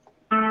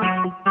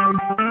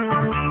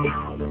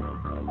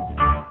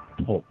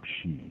talk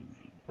shit.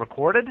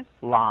 Recorded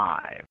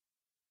live.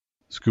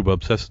 Scuba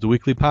Obsessed is the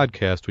weekly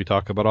podcast. We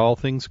talk about all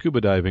things scuba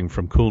diving,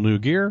 from cool new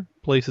gear,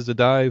 places to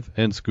dive,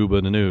 and scuba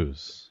in the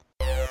news.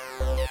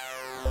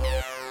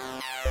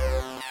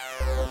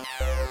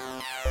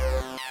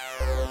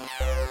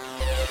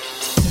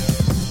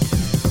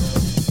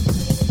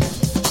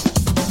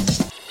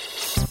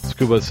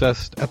 Scuba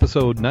Obsessed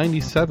episode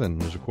 97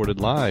 was recorded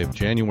live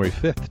January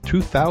 5th,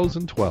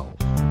 2012.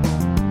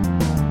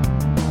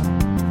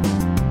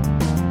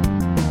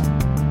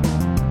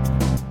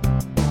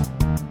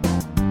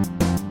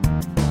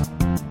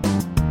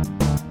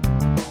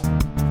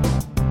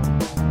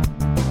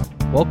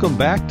 Welcome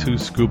back to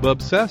Scuba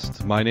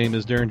Obsessed. My name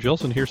is Darrin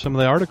Gilson. Here's some of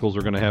the articles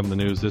we're going to have in the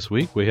news this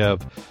week. We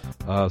have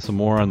some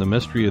more on the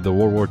mystery of the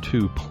World War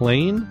II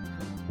plane.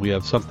 We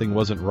have Something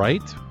Wasn't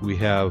Right. We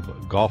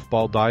have golf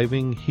ball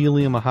diving,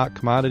 helium, a hot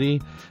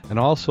commodity, and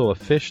also a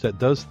fish that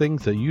does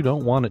things that you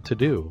don't want it to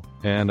do.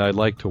 And I'd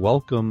like to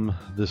welcome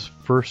this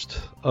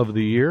first of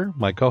the year,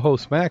 my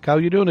co-host, Mack. How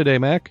are you doing today,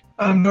 Mack?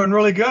 I'm doing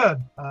really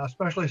good,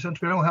 especially since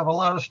we don't have a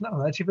lot of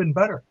snow. That's even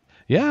better.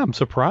 Yeah, I'm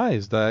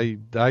surprised. I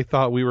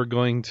thought we were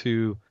going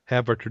to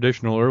have our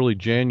traditional early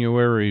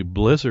January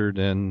blizzard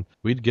and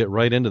we'd get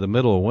right into the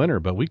middle of winter,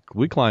 but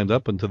we climbed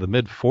up into the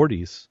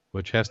mid-40s,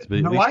 which has to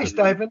be... No ice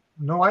diving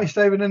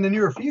in the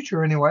near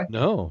future anyway.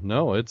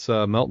 No, it's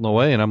melting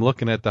away, and I'm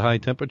looking at the high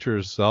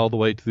temperatures all the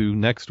way through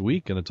next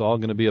week, and it's all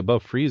going to be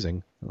above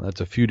freezing.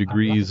 That's a few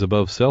degrees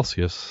above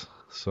Celsius,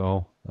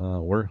 so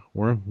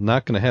we're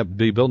not going to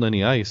be building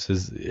any ice.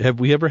 Have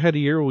we ever had a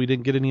year where we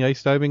didn't get any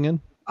ice diving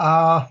in?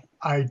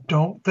 I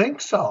don't think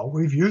so.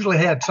 We've usually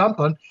had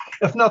something.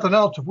 If nothing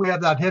else, if we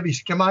have that heavy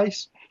skim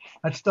ice,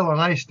 that's still an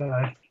ice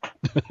dive.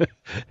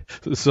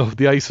 So if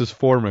the ice is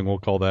forming, we'll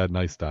call that an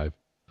ice dive.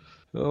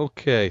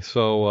 Okay,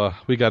 so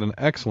we got an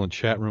excellent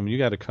chat room. You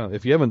got to come.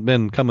 If you haven't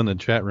been coming to the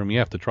chat room, you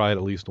have to try it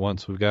at least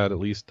once. We've got at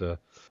least a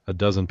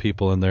dozen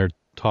people in there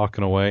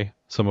talking away.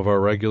 Some of our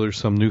regulars,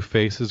 some new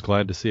faces.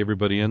 Glad to see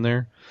everybody in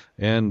there.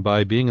 And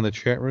by being in the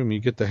chat room, you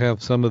get to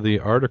have some of the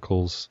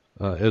articles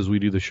as we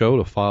do the show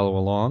to follow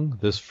along.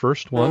 This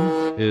first one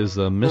is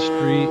the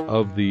mystery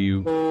of the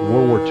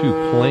World War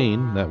II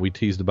plane that we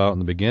teased about in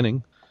the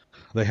beginning.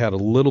 They had a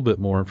little bit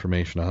more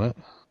information on it.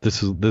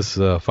 This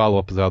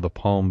follow-up is out of the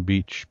Palm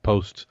Beach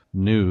Post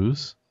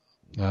News.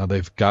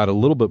 They've got a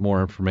little bit more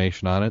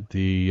information on it.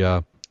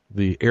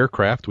 The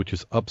aircraft, which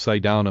is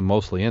upside down and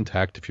mostly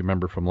intact, if you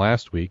remember from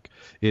last week,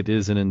 it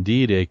is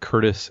indeed a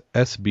Curtiss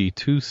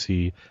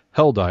SB-2C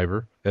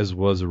Helldiver, as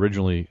was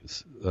originally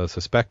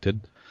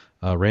suspected.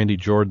 Randy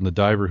Jordan, the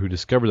diver who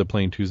discovered the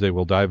plane Tuesday,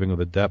 while diving with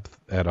a depth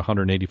at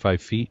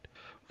 185 feet,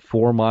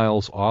 4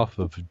 miles off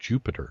of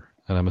Jupiter.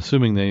 And I'm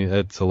assuming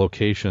that's a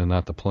location and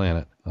not the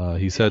planet.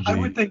 He said I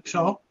would think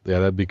so. Yeah,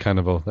 that'd be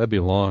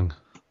a long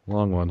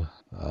one.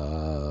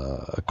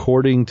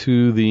 According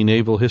to the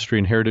Naval History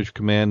and Heritage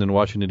Command in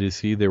Washington,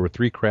 D.C., there were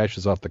 3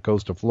 crashes off the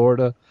coast of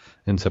Florida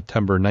in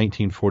September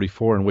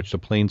 1944 in which the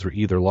planes were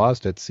either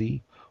lost at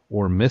sea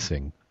or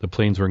missing. The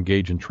planes were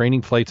engaged in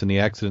training flights, and the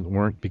accident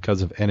weren't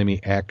because of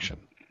enemy action.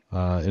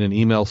 In an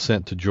email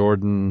sent to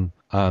Jordan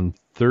on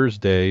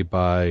Thursday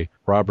by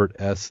Robert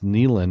S.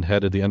 Neeland,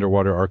 head of the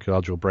Underwater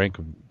Archaeological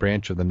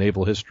Branch of the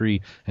Naval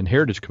History and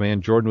Heritage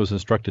Command, Jordan was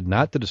instructed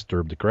not to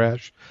disturb the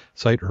crash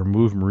site or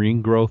move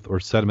marine growth or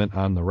sediment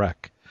on the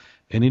wreck.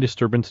 Any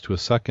disturbance to a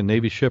sunken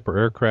Navy ship or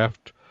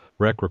aircraft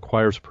wreck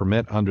requires a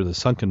permit under the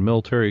Sunken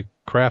Military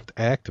Craft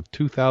Act of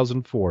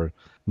 2004,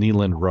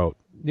 Neeland wrote.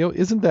 You know,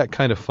 isn't that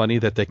kind of funny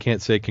that they can't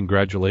say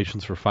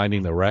congratulations for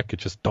finding the wreck?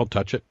 It's just don't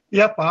touch it.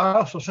 Yep, I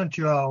also sent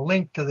you a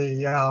link to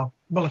the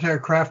Military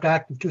Craft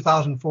Act of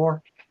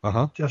 2004,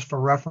 just for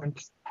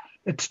reference.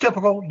 It's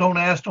typical, don't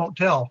ask, don't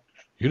tell.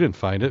 You didn't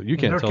find it. You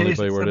can't tell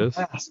anybody where it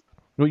is.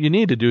 What you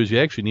need to do is you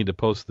actually need to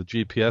post the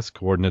GPS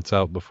coordinates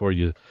out before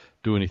you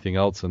do anything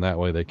else, and that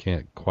way they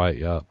can't quiet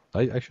you up.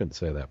 I shouldn't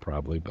say that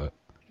probably, but...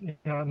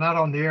 Yeah, not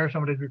on the air.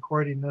 Somebody's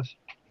recording this.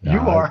 You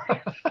are.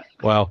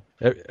 Well,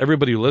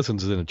 everybody who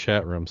listens is in a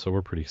chat room, so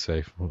we're pretty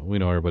safe. We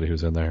know everybody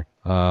who's in there.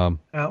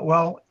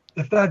 Well,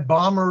 if that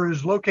bomber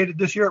is located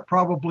this year, it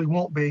probably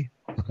won't be.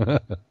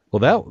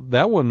 Well,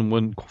 that one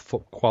wouldn't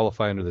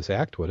qualify under this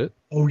act, would it?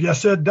 Oh,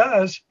 yes, it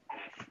does.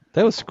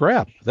 That was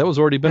scrap. That was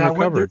already been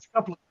recovered.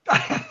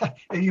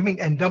 You mean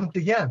and dumped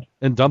again?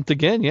 And dumped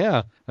again,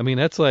 yeah. I mean,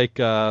 that's like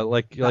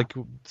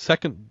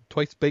second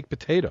twice baked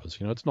potatoes.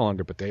 You know, it's no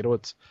longer potato.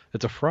 It's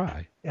a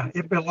fry. Yeah,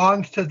 it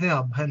belongs to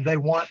them, and they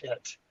want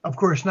it. Of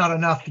course, not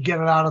enough to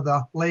get it out of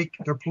the lake.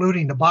 They're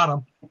polluting the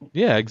bottom.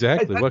 Yeah,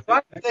 exactly. If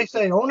they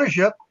say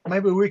ownership,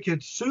 maybe we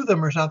could sue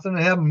them or something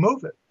and have them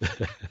move it.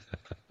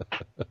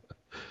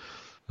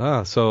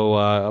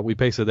 So we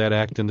pasted that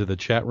act into the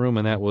chat room,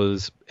 and that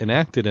was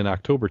enacted in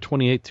October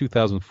 28,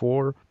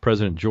 2004.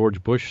 President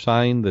George Bush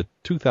signed the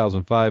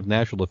 2005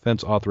 National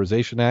Defense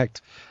Authorization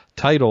Act.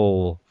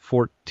 Title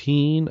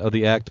 14 of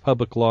the Act,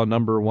 Public Law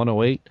Number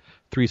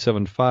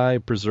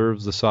 108-375,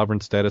 preserves the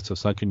sovereign status of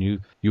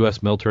sunken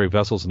U.S. military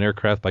vessels and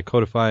aircraft by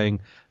codifying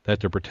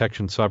that their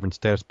protection, sovereign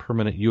status,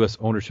 permanent U.S.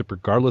 ownership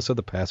regardless of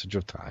the passage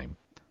of time.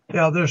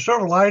 Yeah, there's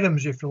several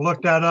items. If you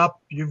look that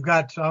up, you've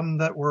got some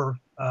that were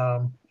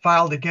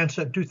filed against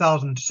it in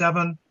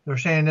 2007. They're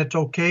saying it's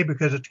okay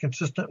because it's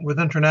consistent with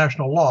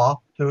international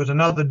law. There was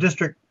another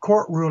district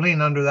court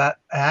ruling under that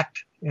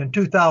act in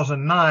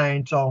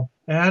 2009.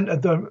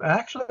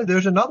 Actually,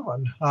 there's another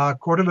one.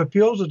 Court of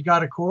Appeals has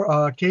got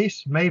a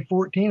case May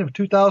 14 of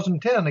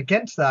 2010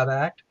 against that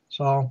act.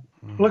 So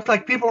looks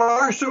like people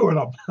are suing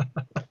them.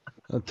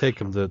 I'll take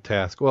them to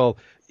task. Well,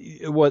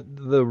 what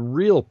the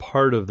real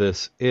part of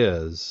this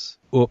is,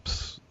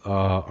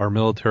 our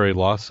military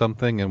lost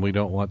something and we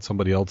don't want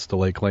somebody else to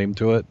lay claim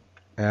to it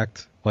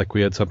act. Like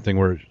we had something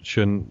where it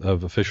shouldn't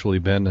have officially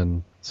been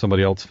and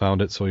somebody else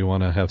found it, so we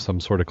want to have some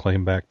sort of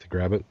claim back to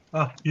grab it.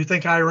 You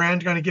think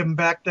Iran's going to give them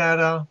back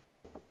that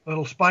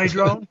little spy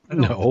drone?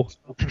 No.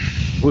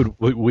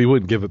 We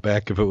wouldn't give it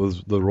back if it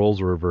was the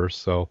roles were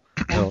reversed. So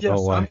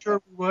I'm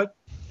sure we would.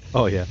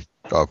 Oh, yeah.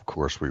 Of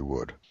course we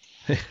would.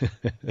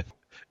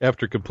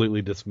 After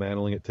completely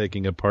dismantling it,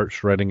 taking it apart,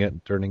 shredding it,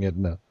 and turning it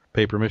into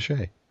paper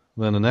mache.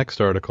 Then the next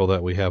article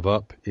that we have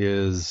up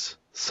is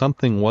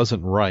Something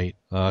Wasn't Right.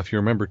 If you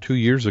remember 2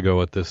 years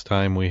ago at this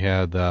time, we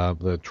had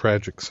the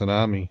tragic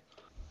tsunami.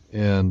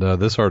 And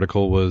this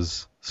article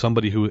was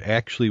somebody who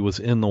actually was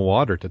in the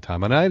water at the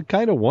time. And I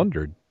kind of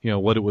wondered,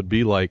 what it would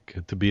be like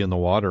to be in the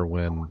water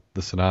when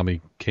the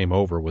tsunami came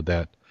over. Would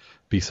that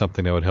be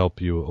something that would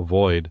help you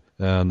avoid?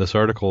 And this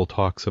article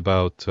talks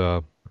about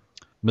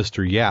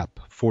Mr. Yap,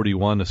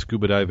 41, a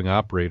scuba diving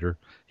operator.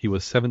 He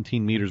was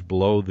 17 meters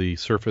below the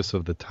surface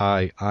of the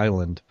Thai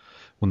island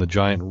when the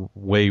giant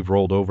wave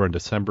rolled over in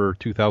December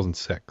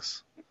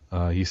 2006.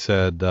 He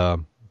said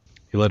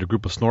he led a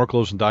group of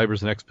snorkelers and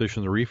divers in an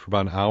expedition to the reef for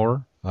about an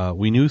hour.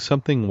 We knew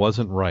something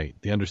wasn't right.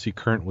 The undersea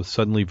current was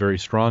suddenly very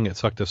strong. It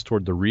sucked us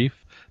toward the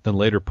reef, then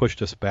later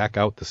pushed us back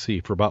out to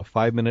sea. For about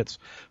 5 minutes,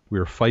 we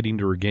were fighting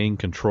to regain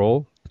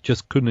control.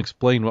 Just couldn't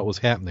explain what was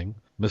happening.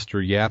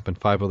 Mr. Yap and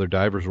 5 other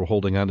divers were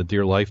holding on to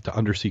dear life to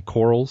undersea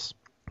corals.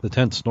 The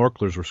 10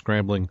 snorkelers were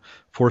scrambling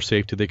for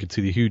safety. They could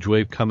see the huge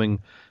wave coming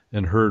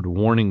and heard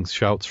warning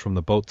shouts from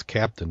the boat's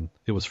captain.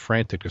 It was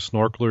frantic. The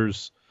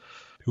snorkelers,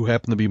 who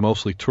happened to be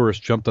mostly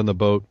tourists, jumped on the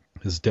boat.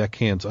 His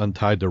deckhands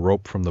untied the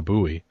rope from the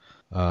buoy.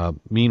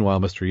 Meanwhile,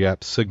 Mr.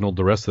 Yap signaled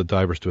the rest of the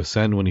divers to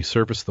ascend. When he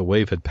surfaced, the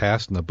wave had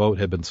passed and the boat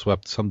had been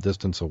swept some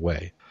distance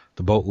away.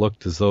 The boat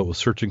looked as though it was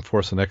searching for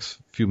us. The next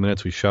few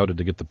minutes, we shouted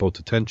to get the boat's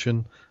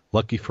attention.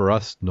 Lucky for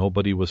us,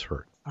 nobody was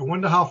hurt. I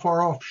wonder how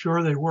far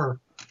offshore they were.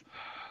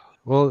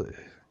 Well,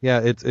 yeah,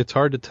 it's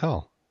hard to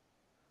tell.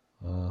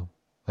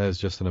 That is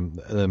just an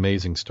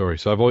amazing story.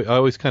 So I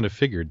always kind of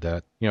figured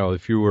that,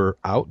 if you were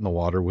out in the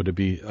water, would it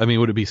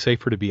be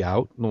safer to be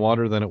out in the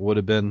water than it would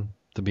have been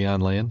to be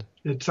on land?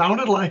 It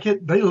sounded like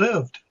it. They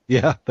lived.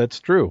 Yeah, that's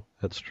true.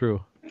 I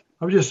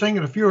was just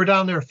thinking, if you were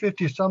down there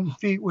 50-some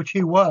feet, which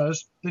he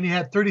was, then you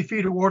had 30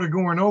 feet of water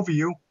going over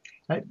you,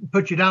 that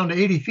put you down to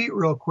 80 feet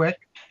real quick.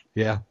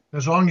 Yeah.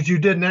 As long as you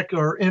didn't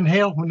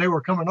inhale when they were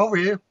coming over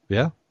you.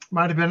 Yeah.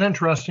 Might have been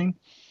interesting.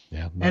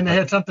 Yeah. And they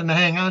had something to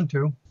hang on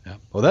to. Yeah.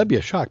 Well, that'd be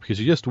a shock because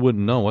you just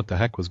wouldn't know what the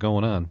heck was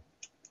going on.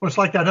 Well, it's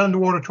like that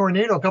underwater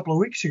tornado a couple of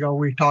weeks ago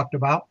we talked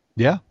about.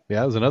 Yeah.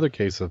 Yeah, it was another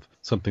case of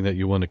something that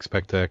you wouldn't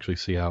expect to actually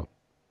see out.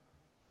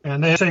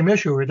 And they had the same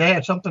issue. They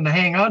had something to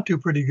hang on to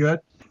pretty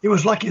good. He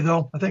was lucky,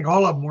 though. I think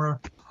all of them were.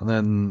 And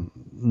then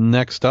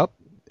next up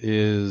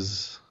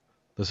this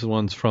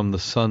one's from the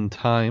Sun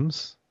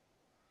Times.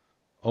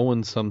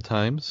 Owen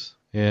Sometimes.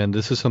 And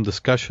this is some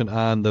discussion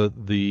on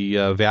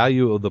the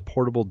value of the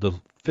portable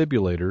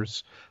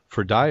defibrillators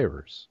for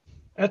divers.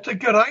 That's a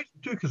good idea,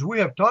 too, because we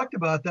have talked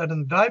about that in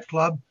the dive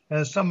club,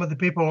 as some of the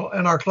people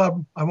in our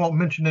club, I won't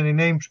mention any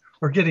names,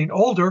 are getting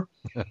older.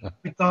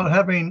 We thought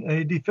having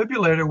a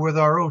defibrillator with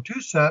our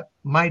O2 set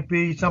might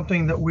be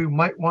something that we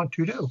might want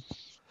to do.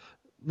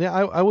 Yeah,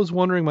 I was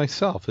wondering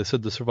myself. They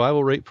said the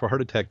survival rate for a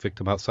heart attack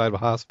victim outside of a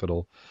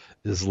hospital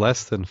is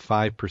less than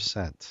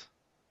 5%.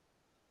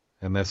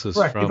 And this is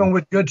correct, even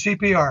with good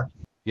CPR.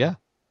 Yeah.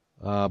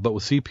 But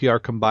with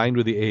CPR combined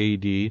with the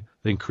AED,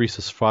 it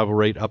increases survival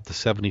rate up to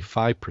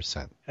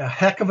 75%. A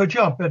heck of a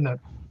jump, isn't it?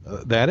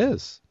 That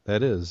is.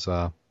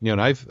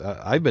 And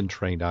I've been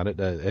trained on it.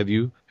 Have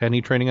you had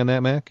any training on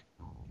that, Mack?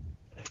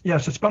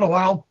 Yes, it's been a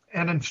while.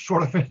 And then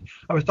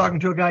I was talking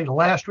to a guy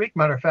last week,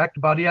 matter of fact,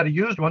 about he had a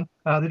used one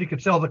that he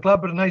could sell the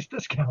club at a nice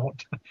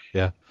discount.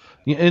 Yeah.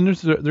 And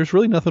there's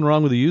really nothing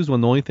wrong with the used one.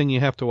 The only thing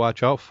you have to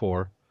watch out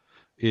for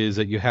is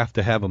that you have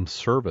to have them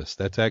serviced.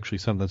 That's actually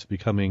something that's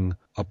becoming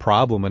a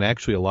problem and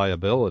actually a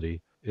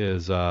liability.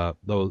 Is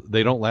though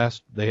they don't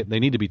last, they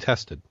need to be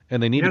tested,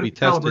 and they need to be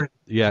tested.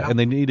 Yeah, and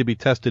they need to be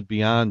tested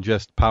beyond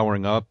just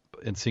powering up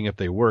and seeing if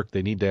they work.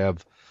 They need to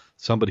have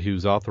somebody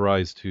who's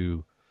authorized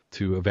to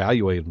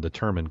evaluate and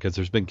determine. Because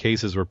there's been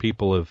cases where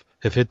people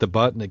have hit the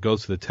button, it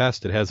goes to the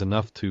test, it has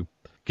enough to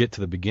get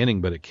to the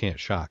beginning, but it can't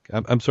shock.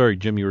 I'm sorry,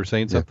 Jim, you were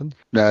saying something?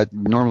 Yeah,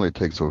 normally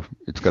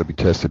it's got to be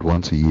tested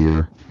once a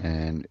year,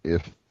 and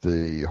if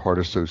the Heart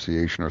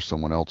Association or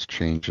someone else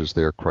changes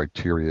their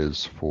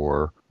criterias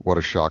for what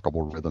a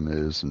shockable rhythm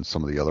is and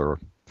some of the other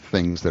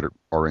things that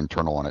are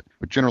internal on it.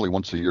 But generally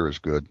once a year is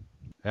good.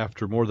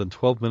 After more than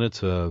 12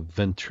 minutes of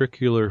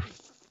ventricular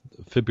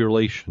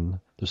fibrillation,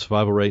 the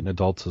survival rate in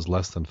adults is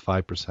less than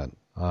 5%.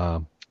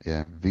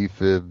 Yeah,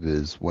 VFib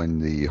is when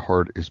the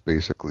heart is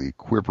basically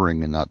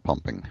quivering and not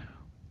pumping.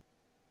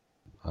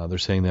 They're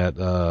saying that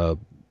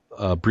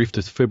brief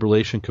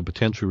defibrillation could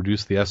potentially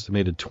reduce the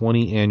estimated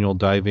 20 annual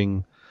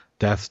diving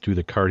deaths due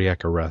to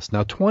cardiac arrest.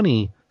 Now,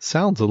 20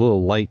 sounds a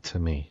little light to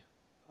me.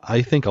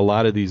 I think a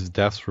lot of these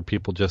deaths where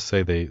people just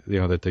say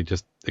that they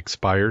just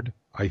expired,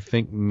 I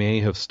think may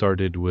have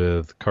started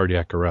with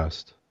cardiac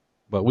arrest.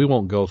 But we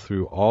won't go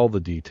through all the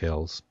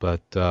details.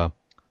 But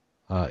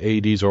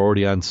AEDs are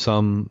already on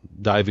some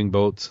diving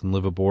boats and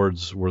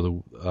liveaboards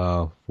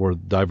where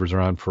divers are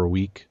on for a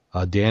week.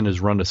 Dan has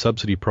run a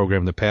subsidy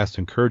program in the past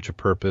to encourage the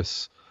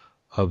purpose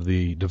of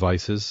the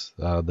devices.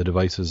 The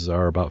devices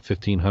are about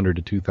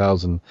 $1,500 to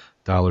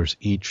 $2,000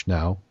 each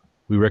now.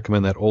 We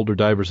recommend that older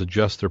divers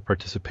adjust their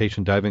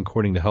participation diving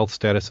according to health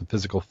status and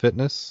physical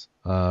fitness.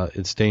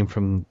 Abstain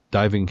from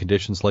diving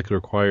conditions likely to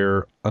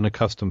require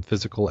unaccustomed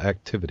physical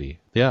activity.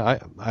 Yeah,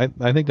 I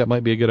think that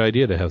might be a good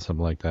idea to have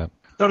something like that.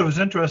 I thought it was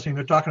interesting.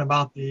 They're talking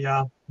about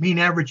the mean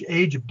average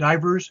age of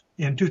divers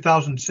in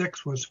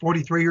 2006 was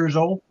 43 years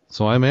old.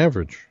 So I'm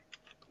average.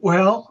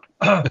 Well,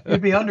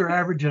 you'd be under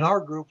average in our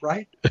group,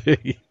 right?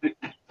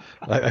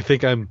 I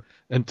think I'm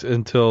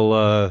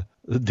until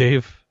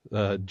Dave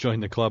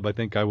joined the club. I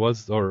think I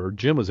was, or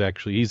Jim was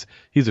actually.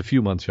 He's a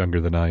few months younger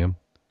than I am.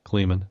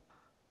 Kleeman.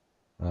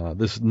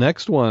 This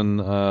next one,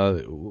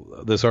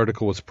 this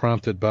article was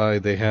prompted by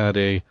they had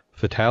a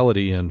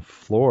fatality in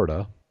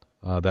Florida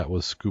that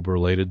was scuba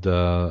related.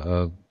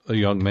 A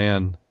young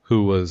man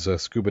who was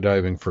scuba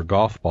diving for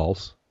golf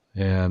balls.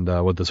 And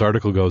what this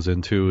article goes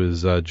into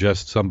is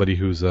just somebody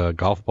who's a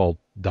golf ball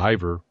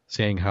diver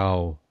saying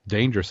how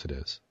dangerous it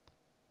is.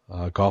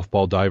 Golf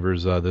ball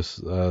divers,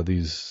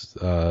 these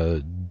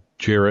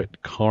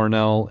Jarrett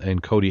Carnell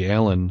and Cody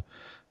Allen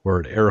were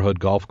at Arrowhead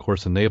Golf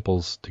Course in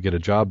Naples to get a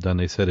job done.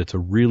 They said it's a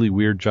really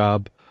weird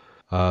job.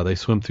 They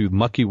swim through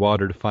mucky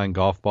water to find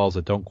golf balls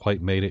that don't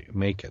quite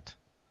make it.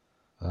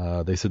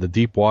 They said the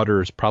deep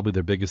water is probably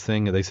their biggest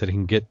thing. They said it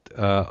can get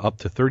up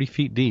to 30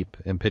 feet deep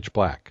in pitch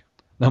black.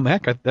 Now,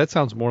 Mack, that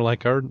sounds more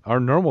like our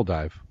normal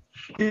dive.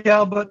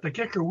 Yeah, but the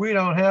kicker we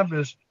don't have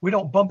is we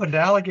don't bump into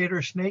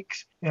alligator,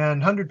 snakes,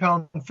 and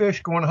 100-pound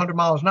fish going 100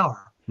 miles an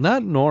hour.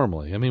 Not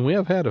normally. I mean, we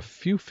have had a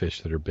few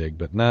fish that are big,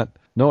 but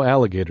no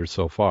alligators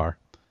so far.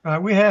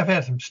 We have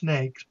had some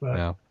snakes, but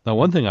yeah. Now,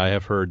 one thing I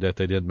have heard that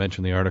they didn't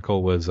mention in the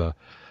article was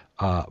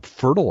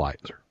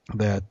fertilizer.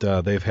 That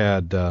they've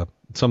had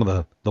some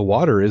of the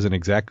water isn't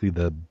exactly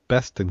the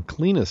best and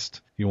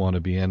cleanest you want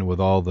to be in with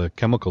all the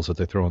chemicals that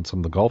they throw in some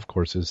of the golf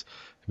courses.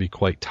 It'd be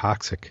quite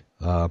toxic.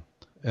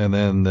 And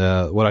then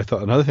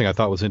another thing I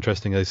thought was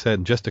interesting, they said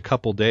in just a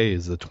couple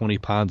days, the 20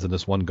 ponds in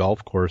this one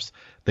golf course,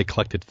 they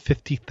collected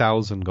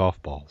 50,000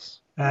 golf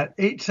balls. At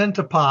 8 cents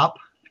a pop.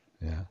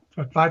 Yeah.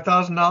 For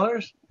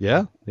 $5,000?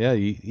 Yeah,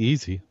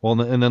 easy. Well,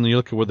 and then you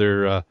look at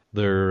where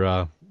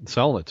they're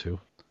selling it to.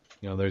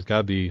 You know, there's got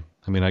to be.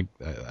 I mean, I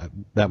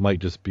that might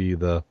just be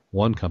the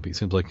one company. It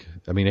seems like,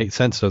 8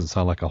 cents doesn't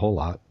sound like a whole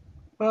lot.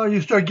 Well,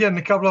 you start getting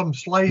a couple of them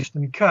sliced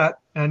and cut,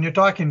 and you're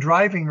talking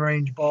driving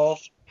range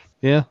balls.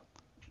 Yeah.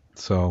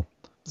 So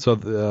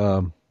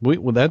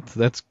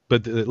that's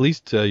but at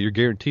least you're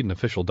guaranteed an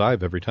official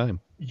dive every time.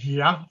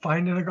 Yeah,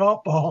 finding a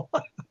golf ball.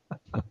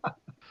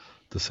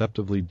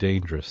 Deceptively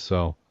dangerous.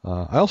 So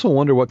I also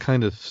wonder what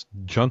kind of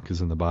junk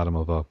is in the bottom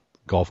of a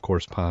golf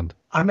course pond.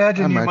 I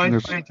imagine you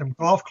might find some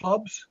golf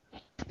clubs.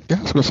 Yeah,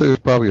 I was going to say there's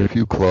probably a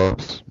few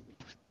clubs.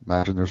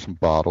 Imagine there's some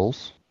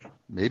bottles,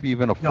 maybe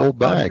even a full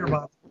bag.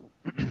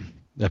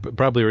 Yeah, but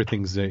probably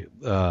everything's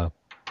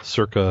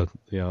circa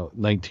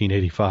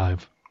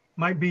 1985.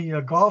 Might be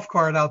a golf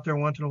cart out there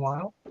once in a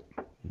while.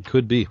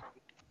 Could be.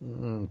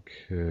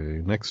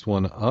 Okay, next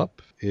one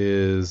up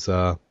is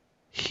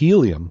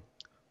helium.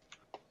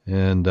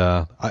 And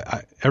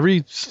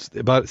it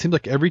seems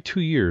like every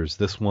 2 years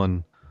this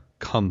one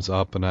comes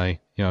up, and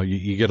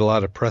you get a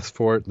lot of press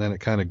for it, and then it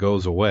kind of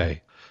goes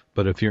away.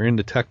 But if you're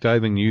into tech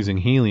diving using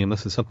helium,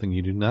 this is something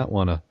you do not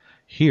want to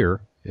hear,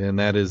 and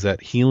that is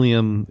that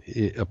helium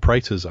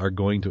prices are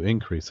going to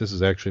increase. This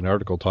is actually an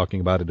article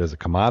talking about it as a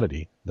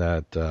commodity,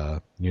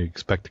 that you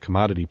expect the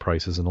commodity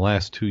prices. In the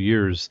last 2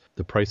 years,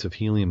 the price of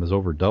helium has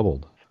over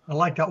doubled. I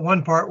like that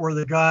one part where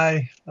the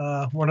guy,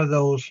 one of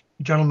those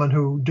gentlemen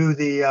who do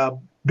the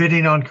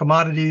bidding on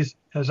commodities,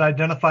 has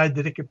identified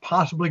that it could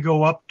possibly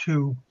go up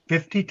to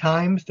 50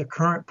 times the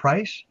current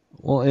price.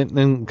 Well,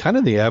 and kind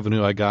of the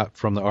avenue I got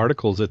from the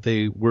articles that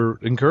they were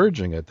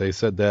encouraging it. They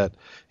said that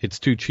it's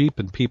too cheap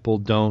and people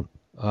don't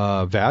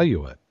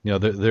value it.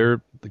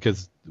 They're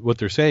because what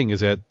they're saying is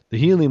that the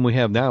helium we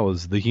have now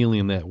is the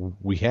helium that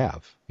we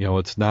have.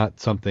 It's not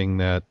something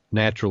that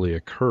naturally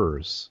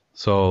occurs.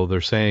 So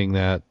they're saying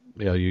that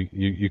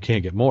you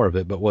can't get more of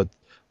it. But what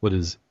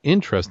is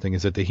interesting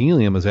is that the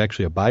helium is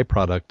actually a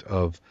byproduct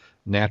of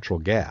natural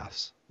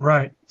gas.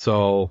 Right.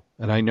 So,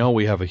 and I know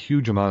we have a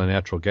huge amount of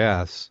natural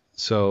gas.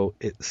 So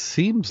it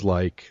seems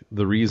like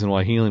the reason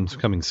why helium's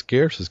becoming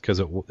scarce is because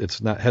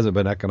hasn't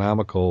been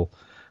economical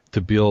to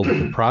build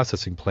the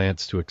processing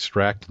plants to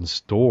extract and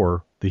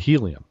store the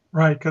helium.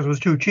 Right, because it was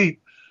too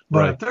cheap. But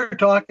Right. if they're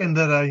talking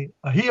that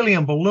a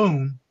helium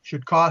balloon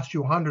should cost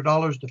you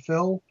 $100 to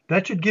fill,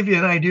 that should give you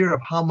an idea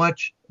of how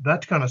much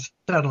that's going to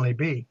suddenly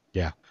be.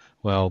 Yeah.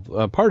 Well,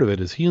 part of it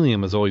is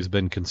helium has always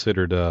been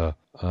considered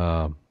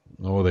what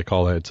do they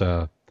call it? It's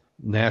a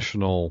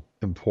national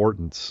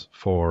importance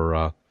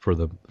for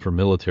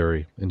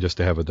military and just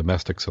to have a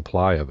domestic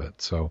supply of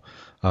it. So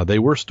they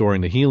were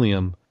storing the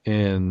helium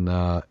in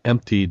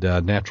emptied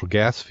natural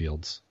gas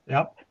fields.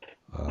 Yep.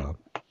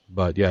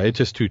 But yeah, it's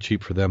just too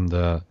cheap for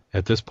them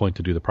at this point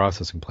to do the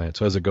processing plant.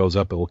 So as it goes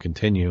up, it will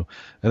continue.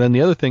 And then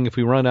the other thing, if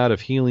we run out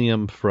of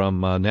helium from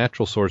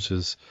natural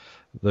sources,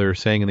 they're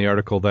saying in the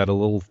article that a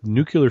little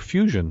nuclear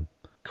fusion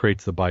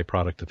creates the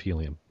byproduct of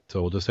helium.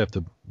 So we'll just have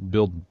to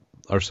build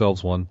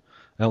ourselves one.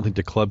 I don't think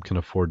the club can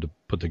afford to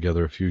put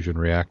together a fusion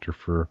reactor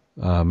for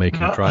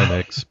making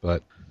trimix,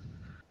 but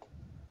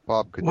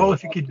Bob could. Well,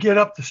 if you could get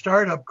up the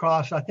startup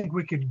costs, I think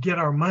we could get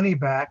our money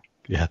back.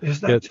 yeah,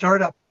 That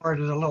startup part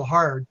is a little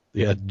hard.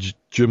 yeah.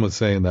 Jim was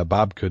saying that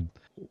Bob could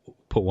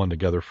put one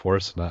together for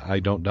us, and I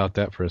don't doubt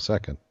that for a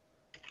second.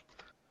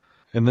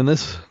 And then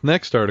this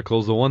next article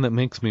is the one that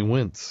makes me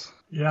wince.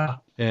 Yeah.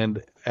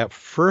 And at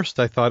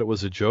first I thought it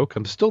was a joke.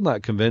 I'm still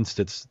not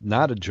convinced it's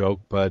not a joke,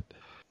 but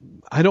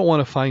I don't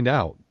want to find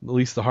out, at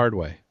least the hard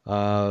way.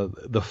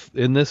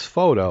 In this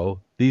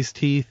photo, these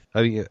teeth,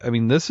 I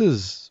mean,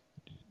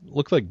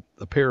 looks like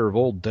a pair of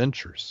old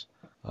dentures.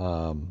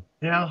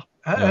 Yeah.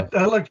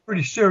 That looks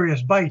pretty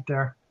serious bite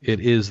there. It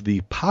is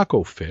the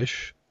Paco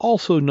fish,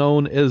 also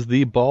known as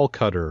the ball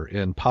cutter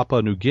in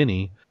Papua New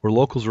Guinea, where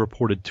locals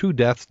reported 2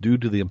 deaths due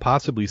to the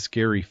impossibly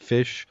scary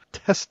fish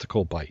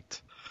testicle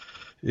bite.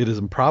 It is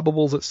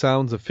improbable as it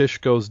sounds, the fish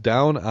goes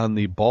down on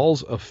the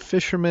balls of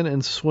fishermen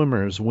and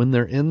swimmers when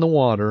they're in the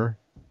water,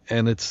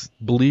 and it's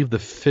believed the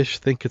fish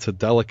think it's a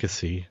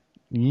delicacy.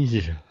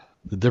 Yeah.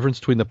 The difference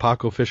between the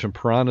Paco fish and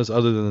piranhas,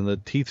 other than the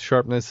teeth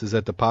sharpness, is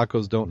that the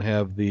Pacos don't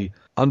have the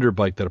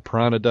underbite that a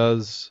piranha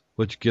does,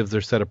 which gives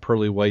their set of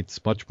pearly whites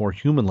much more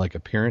human-like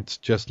appearance.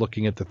 Just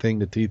looking at the thing,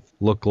 the teeth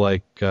look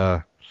like,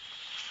 yeah.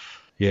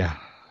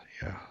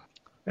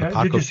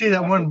 Did you see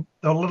that one,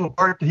 the little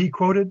part that he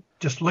quoted?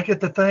 Just look at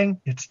the thing,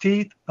 its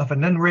teeth of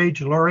an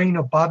enraged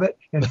Lorena bobbit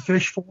in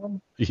fish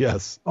form.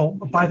 Yes. Oh,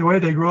 by the way,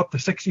 they grew up to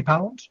 60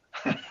 pounds.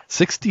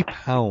 60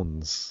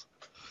 pounds.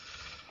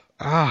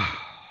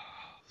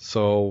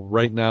 So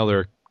right now there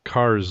are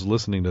cars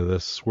listening to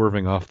this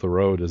swerving off the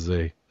road as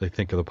they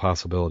think of the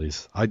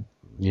possibilities.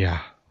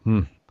 Now,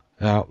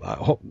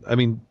 I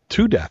mean,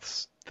 2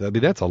 deaths. I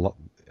mean, that's a lot.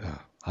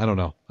 I don't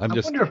know. I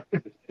wonder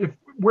if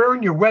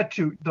wearing your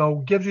wetsuit, though,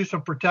 gives you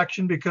some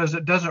protection because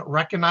it doesn't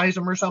recognize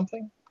them or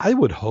something. I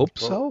would hope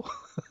so.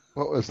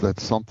 Well, is that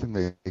something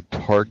they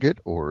target,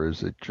 or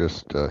is it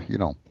just,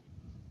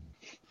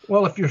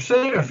 Well, if you're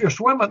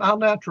swimming au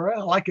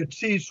naturel, I could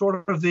see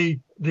sort of the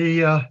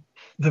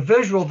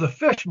visual the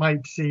fish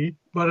might see,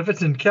 but if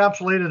it's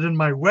encapsulated in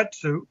my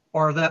wetsuit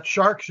or that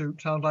shark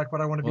suit, sounds like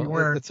what I want to be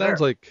wearing. It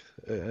sounds like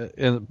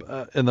in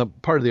the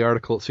part of the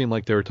article, it seemed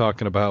like they were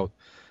talking about,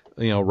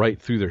 right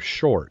through their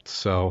shorts.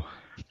 So,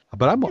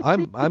 but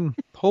I'm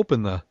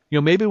hoping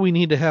maybe we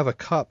need to have a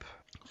cup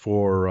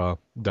for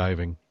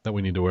diving that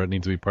we need to wear. It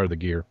needs to be part of the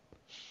gear.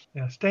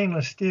 Yeah,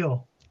 stainless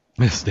steel.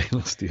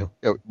 Stainless steel.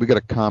 Yeah, we got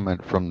a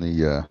comment from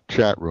the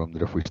chat room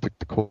that if we stick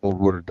to cold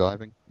water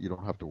diving, you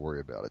don't have to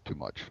worry about it too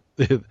much.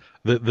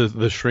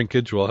 The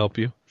shrinkage will help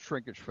you.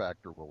 Shrinkage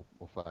factor will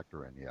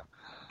factor in, yeah.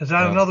 Is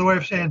that another way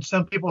of saying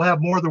some people have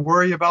more to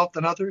worry about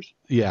than others?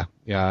 Yeah,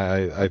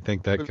 I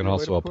think that can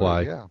also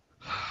apply. Yeah.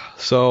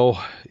 So,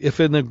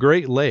 if in the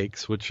Great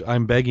Lakes, which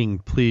I'm begging,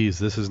 please,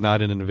 this is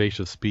not an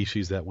invasive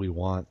species that we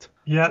want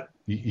yet.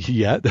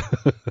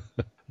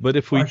 But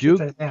if we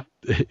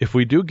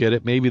do get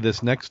it, maybe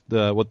this next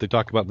what they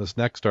talk about in this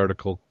next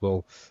article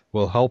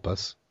will help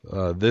us.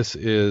 This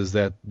is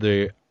that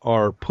they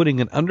are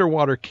putting an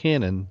underwater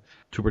cannon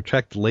to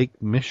protect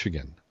Lake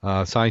Michigan.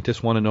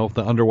 Scientists want to know if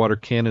the underwater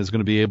cannon is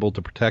going to be able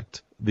to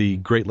protect the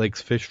Great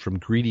Lakes fish from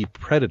greedy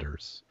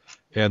predators.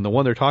 And the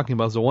one they're talking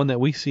about is the one that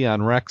we see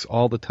on wrecks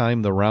all the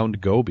time, the round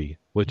goby,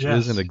 which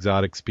is an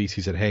exotic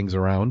species that hangs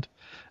around.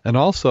 And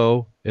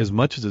also, as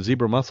much as the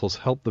zebra mussels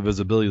help the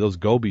visibility, those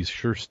gobies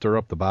sure stir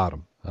up the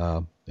bottom.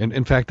 And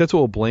in fact, that's what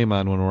we'll blame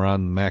on when we're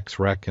on Mack's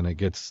wreck and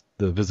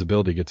the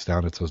visibility gets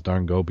down. It's those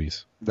darn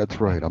gobies. That's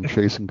right. I'm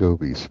chasing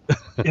gobies.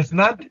 It's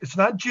not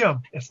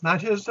Jim. It's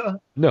not his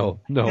no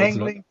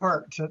dangling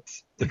parts.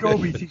 It's the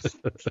gobies he's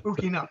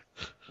spooking up.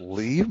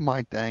 Leave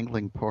my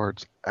dangling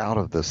parts out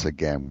of this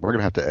again. We're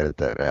gonna have to edit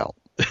that out.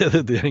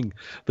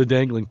 the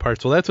dangling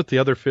parts. Well, that's what the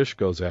other fish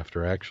goes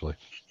after, actually.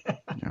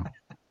 Yeah.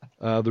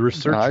 The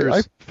researchers.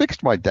 I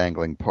fixed my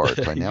dangling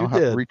parts. I now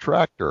have a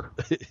retractor.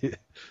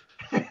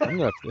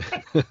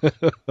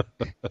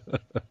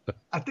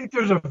 I think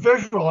there's a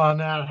visual on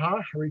that,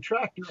 huh? A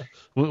retractor.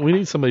 We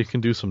need somebody who can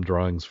do some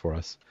drawings for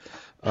us.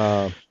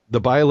 The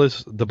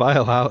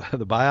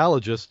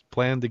biologists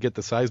plan to get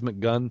the seismic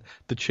gun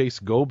to chase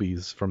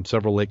gobies from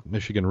several Lake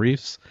Michigan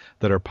reefs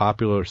that are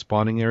popular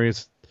spawning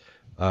areas.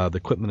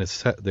 The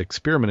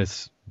experiment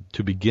is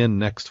to begin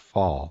next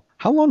fall.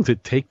 How long does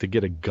it take to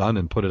get a gun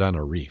and put it on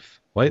a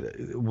reef? Why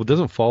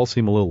doesn't fall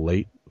seem a little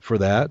late for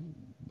that?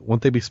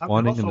 Won't they be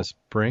spawning in the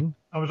spring?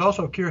 I was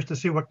also curious to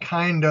see what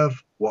kind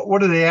of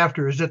what are they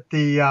after? Is it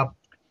the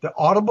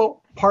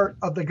audible part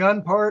of the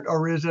gun part,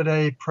 or is it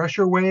a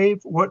pressure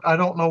wave? I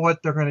don't know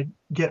what they're going to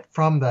get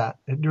from that.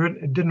 It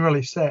didn't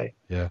really say.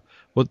 Yeah.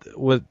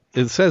 What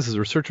it says is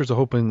researchers are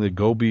hoping the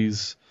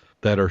gobies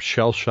that are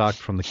shell shocked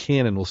from the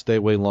cannon will stay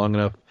away long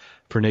enough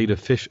for native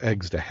fish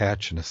eggs to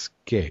hatch and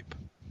escape.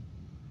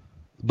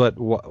 But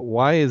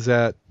why is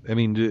that? I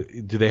mean,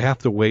 do they have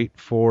to wait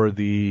for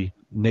the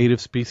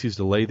native species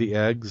to lay the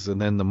eggs,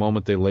 and then the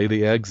moment they lay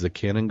the eggs, the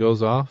cannon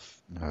goes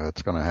off?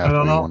 It's going to have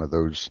to be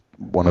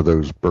one of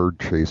those bird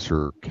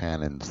chaser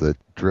cannons that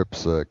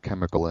drips a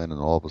chemical in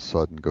and all of a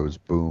sudden goes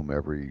boom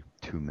every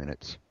 2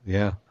 minutes.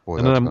 Yeah.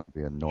 Boy, that's going to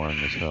be annoying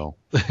as hell.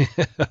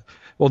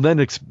 Well,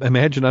 then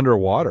imagine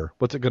underwater.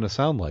 What's it going to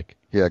sound like?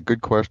 Yeah,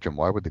 good question.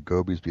 Why would the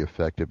gobies be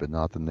affected but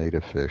not the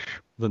native fish?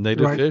 The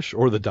native fish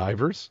or the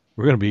divers?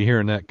 We're going to be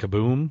hearing that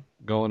kaboom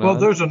going on. Well,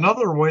 there's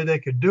another way they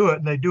could do it,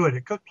 and they do it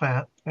at Cook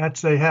Plant.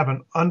 That's they have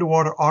an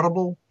underwater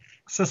audible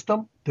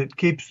system that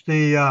keeps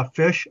the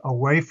fish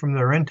away from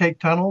their intake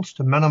tunnels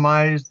to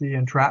minimize the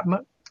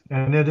entrapment.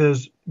 And it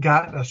has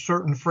got a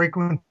certain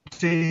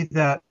frequency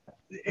that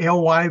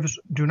alewives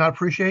do not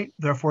appreciate.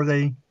 Therefore,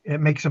 it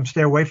makes them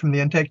stay away from the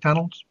intake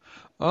tunnels.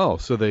 Oh,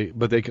 so they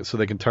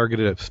can target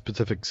it at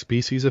specific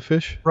species of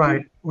fish?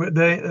 Right.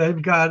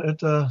 They've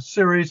got a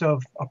series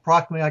of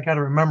approximately, I got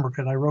to remember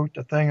because I wrote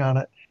the thing on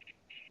it,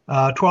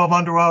 12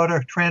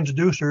 underwater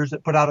transducers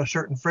that put out a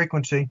certain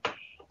frequency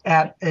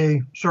at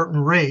a certain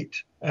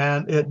rate.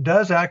 And it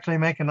does actually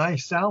make a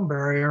nice sound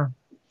barrier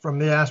from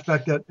the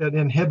aspect that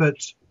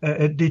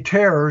it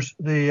deters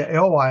the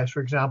alewives, for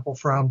example,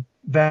 from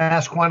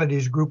vast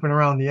quantities grouping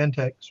around the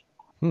intakes.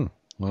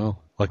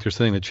 Well, like they're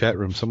saying in the chat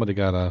room, somebody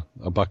got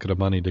a bucket of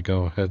money to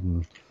go ahead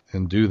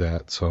and do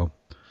that. So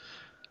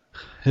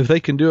if they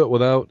can do it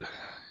without,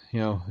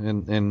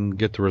 and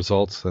get the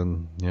results,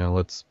 then,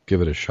 let's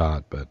give it a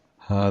shot. But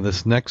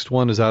this next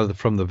one is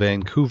from the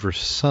Vancouver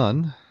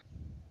Sun,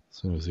 as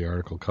soon as the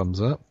article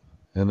comes up.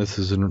 And this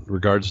is in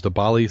regards to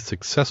Bali's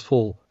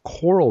successful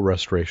coral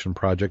restoration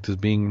project is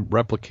being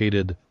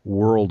replicated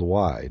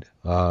worldwide.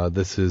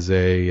 This is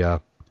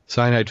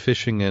cyanide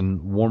fishing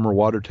and warmer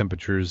water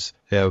temperatures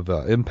have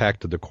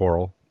impacted the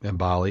coral in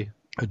Bali.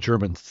 A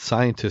German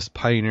scientist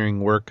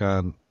pioneering work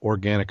on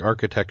organic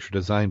architecture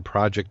design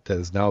project that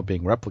is now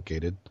being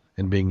replicated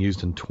and being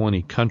used in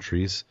 20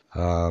 countries.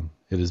 It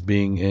is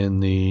being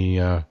in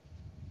the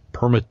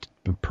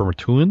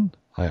Permatuan?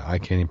 I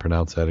can't even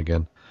pronounce that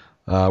again.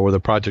 Where the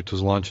project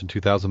was launched in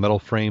 2000. Metal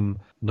frame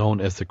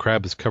known as the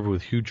crab is covered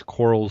with huge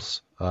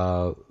corals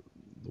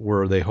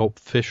where they hope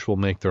fish will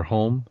make their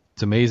home.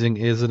 It's amazing,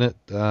 isn't it?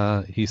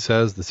 He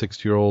says the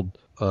 60-year-old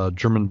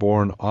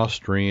German-born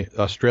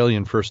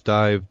Australian first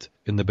dived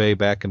in the bay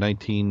back in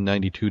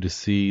 1992 to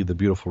see the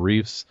beautiful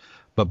reefs.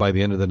 But by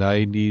the end of the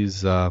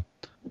 90s,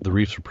 the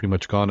reefs were pretty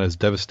much gone. As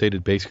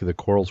devastated, basically the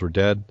corals were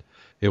dead.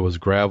 It was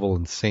gravel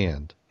and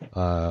sand.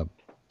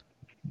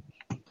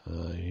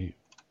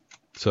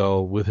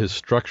 So with his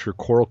structure,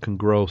 coral can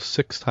grow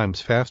 6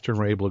 times faster, and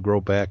we're able to grow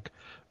back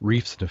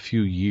reefs in a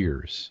few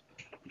years.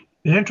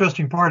 The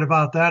interesting part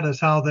about that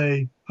is how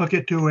they hook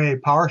it to a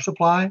power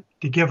supply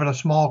to give it a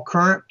small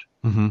current,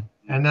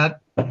 and that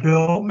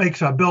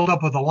makes a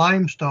buildup of the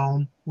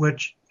limestone,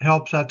 which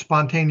helps that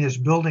spontaneous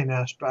building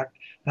aspect.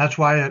 That's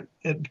why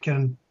it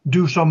can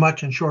do so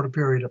much in short a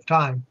period of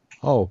time.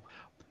 Oh,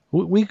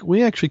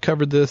 we actually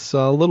covered this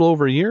a little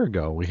over a year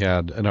ago. We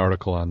had an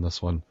article on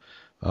this one.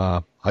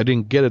 I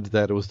didn't get it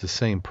that it was the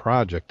same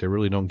project. They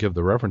really don't give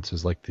the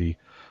references like the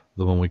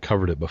one we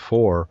covered it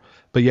before.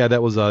 But yeah,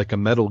 that was like a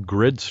metal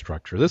grid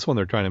structure. This one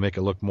they're trying to make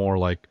it look more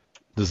like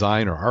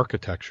design or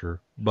architecture.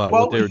 But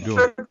what they were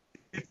doing,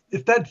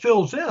 if that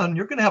fills in,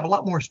 you're going to have a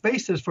lot more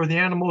spaces for the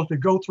animals to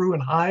go through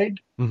and hide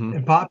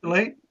and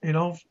populate.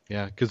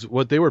 Yeah, because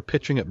what they were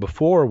pitching it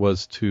before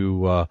was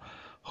to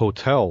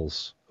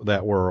hotels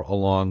that were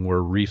along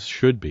where reefs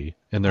should be.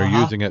 And they're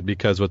using it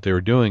because what they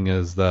were doing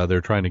is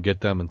they're trying to get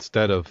them,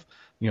 instead of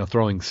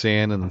throwing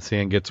sand and the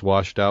sand gets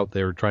washed out,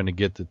 they were trying to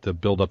get it to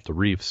build up the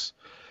reefs.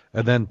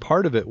 And then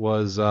part of it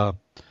was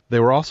they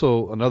were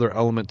also, another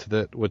element to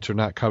that, which they're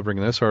not covering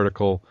in this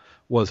article,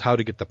 was how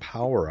to get the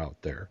power out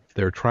there.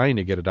 They're trying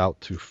to get it out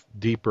to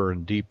deeper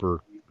and deeper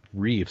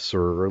reefs,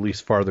 or at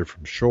least farther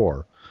from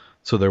shore.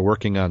 So they're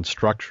working on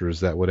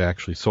structures that would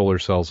actually, solar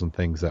cells and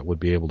things that would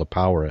be able to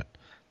power it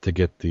to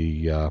get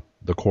the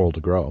coral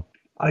to grow.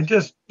 I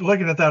just,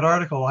 looking at that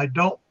article, I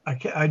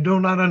do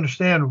not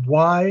understand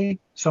why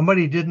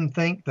somebody didn't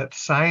think that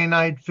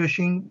cyanide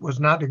fishing was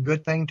not a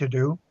good thing to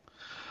do.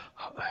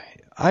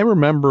 I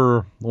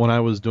remember when I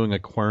was doing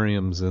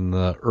aquariums in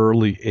the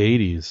early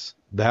 80s,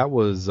 that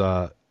was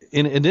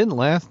it didn't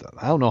last.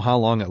 I don't know how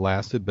long it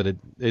lasted, but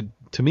it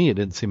to me it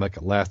didn't seem like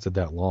it lasted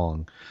that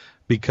long,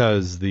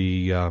 because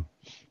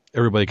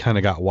everybody kind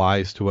of got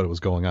wise to what was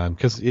going on,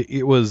 because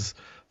it was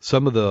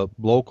some of the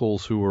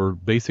locals who were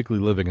basically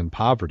living in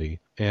poverty,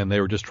 and they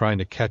were just trying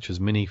to catch as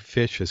many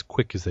fish as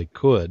quick as they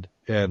could,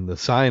 and the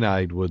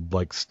cyanide would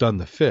like stun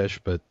the fish,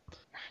 but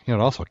it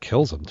also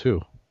kills them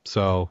too.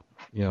 So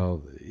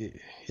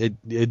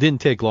it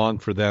didn't take long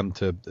for them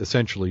to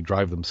essentially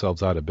drive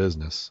themselves out of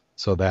business.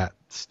 So that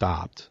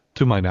stopped,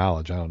 to my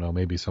knowledge. I don't know.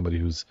 Maybe somebody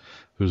who's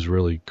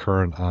really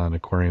current on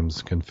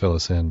aquariums can fill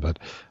us in, but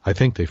I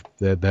think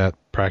that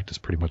practice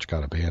pretty much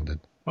got abandoned.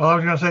 Well, I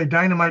was going to say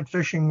dynamite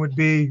fishing would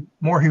be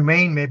more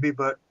humane, maybe,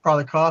 but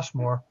probably cost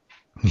more.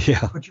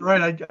 Yeah. But you're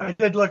right. I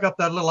did look up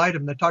that little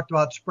item that talked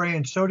about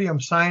spraying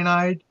sodium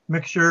cyanide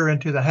mixture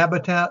into the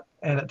habitat,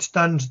 and it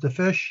stuns the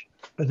fish.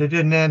 But they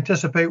didn't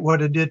anticipate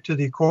what it did to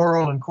the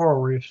coral and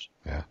coral reefs.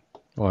 Yeah.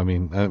 Well, I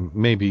mean,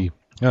 maybe,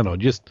 I don't know,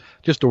 just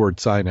the word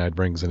cyanide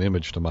brings an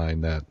image to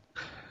mind that,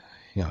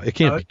 it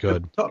can't be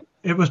good.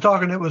 It was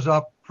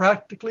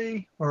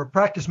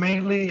practiced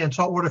mainly in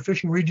saltwater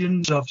fishing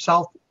regions of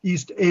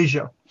Southeast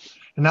Asia.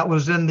 And that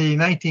was in the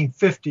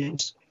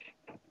 1950s.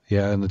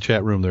 Yeah, in the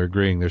chat room they're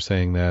agreeing. They're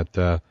saying that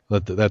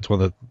that's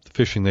one of the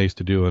fishing they used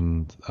to do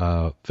in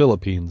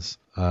Philippines.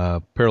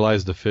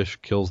 Paralyze the fish,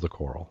 kills the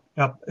coral.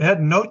 Yep. It had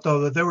a note,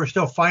 though, that they were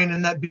still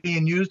finding that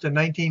being used in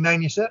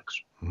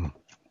 1996.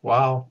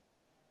 Wow.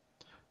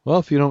 Well,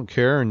 if you don't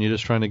care and you're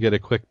just trying to get a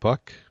quick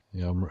buck,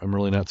 I'm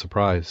really not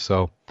surprised.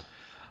 So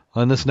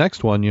on this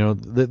next one,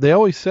 they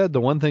always said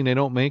the one thing they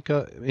don't make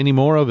any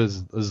more of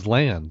is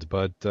land,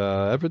 but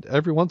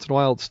every once in a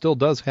while it still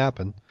does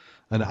happen.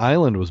 An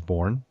island was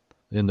born.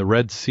 In the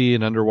Red Sea,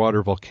 an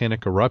underwater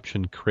volcanic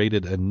eruption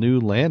created a new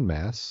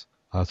landmass.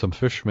 Some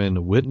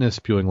fishermen witnessed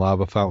spewing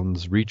lava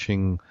fountains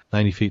reaching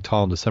 90 feet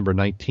tall on December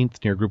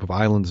 19th near a group of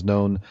islands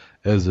known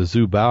as the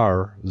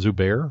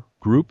Zubair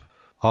Group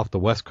off the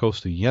west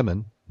coast of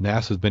Yemen.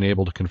 NASA has been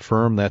able to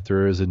confirm that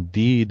there is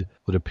indeed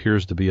what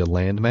appears to be a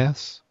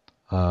landmass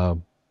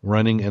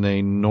running in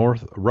a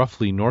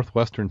roughly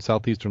northwestern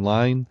southeastern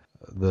line.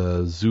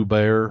 The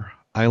Zubair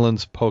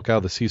Islands poke out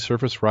of the sea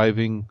surface,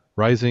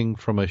 rising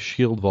from a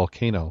shield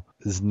volcano.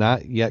 It is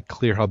not yet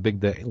clear how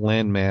big the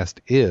landmass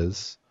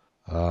is.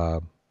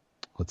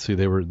 Let's see,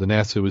 the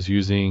NASA was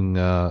using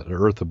an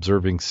Earth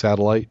observing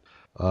satellite,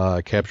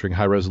 capturing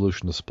high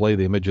resolution display.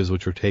 The images,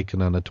 which were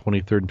taken on the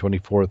 23rd and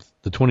 24th,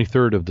 the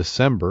 23rd of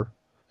December,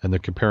 and they're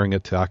comparing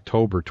it to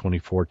October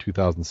 24,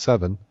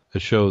 2007.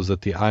 It shows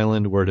that the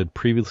island, where it had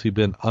previously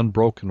been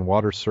unbroken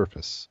water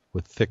surface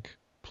with thick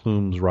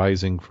plumes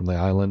rising from the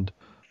island.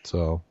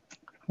 So,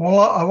 well,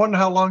 I wonder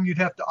how long you'd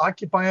have to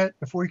occupy it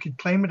before you could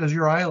claim it as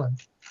your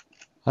island.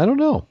 I don't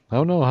know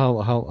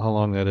how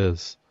long that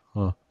is.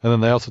 And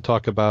then they also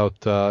talk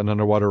about an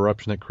underwater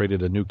eruption that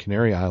created a new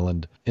Canary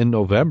Island in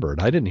November.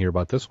 And I didn't hear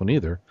about this one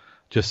either.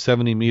 Just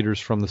 70 meters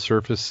from the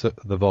surface,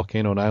 the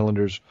volcano and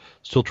islanders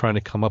still trying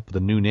to come up with a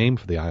new name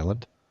for the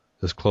island,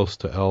 as close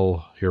to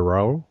El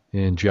Hierro.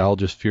 And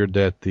geologists feared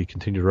that the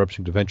continued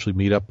eruption would eventually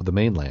meet up with the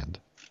mainland.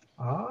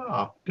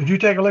 Ah. Did you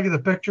take a look at the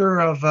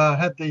picture of,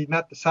 not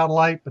the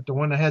satellite, but the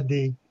one that had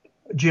the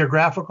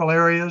geographical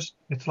areas?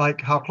 It's like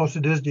how close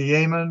it is to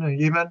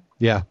Yemen.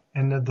 Yeah.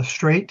 And the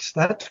straits.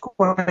 That's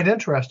quite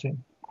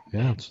interesting.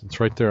 Yeah, it's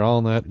right there, all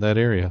in that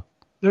area.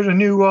 There's a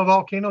new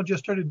volcano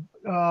just started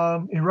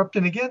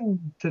erupting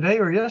again today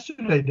or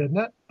yesterday, didn't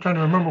it? I'm trying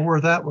to remember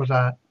where that was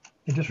at.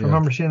 I just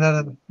remember seeing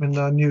that in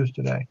the news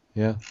today.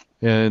 Yeah,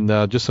 and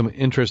just some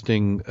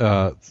interesting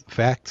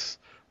facts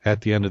at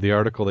the end of the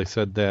article. They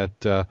said that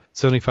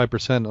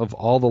 75% of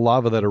all the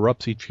lava that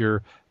erupts each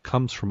year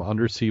comes from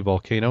undersea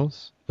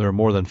volcanoes. There are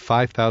more than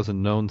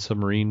 5,000 known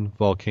submarine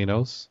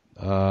volcanoes.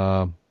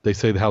 They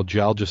say how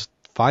geologists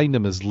find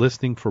them as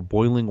listening for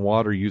boiling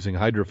water using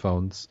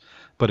hydrophones,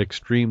 but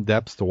extreme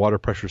depths, the water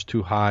pressure is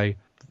too high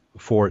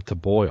for it to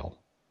boil.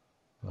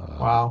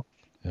 Wow.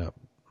 Yep.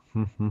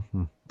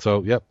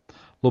 So, yep, a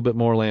little bit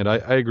more land. I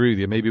agree with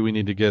you. Maybe we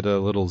need to get a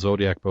little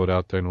Zodiac boat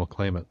out there and we'll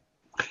claim it.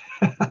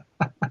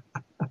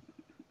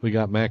 We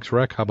got Mack's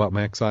Wreck. How about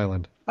Mack's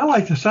Island? I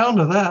like the sound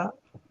of that.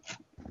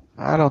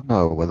 I don't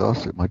know. With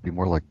us, it might be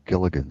more like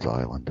Gilligan's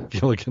Island.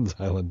 Gilligan's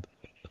Island.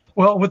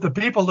 Well, with the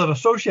people that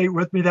associate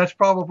with me, that's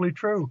probably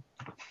true.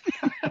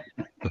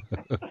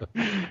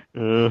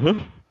 Uh-huh.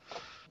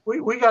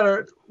 We got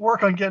to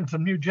work on getting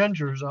some new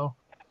gingers, though.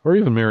 Or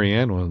even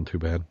Marianne wasn't too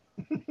bad.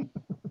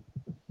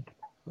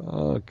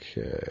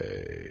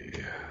 Okay.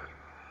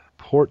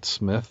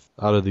 Portsmouth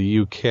out of the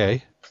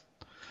UK.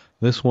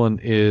 This one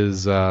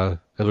is, as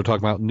we're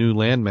talking about new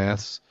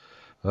landmass,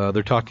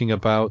 they're talking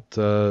about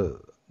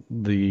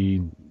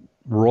the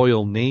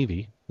Royal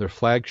Navy, their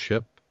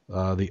flagship,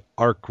 the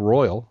Ark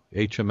Royal,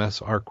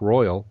 HMS Ark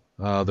Royal.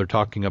 They're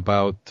talking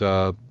about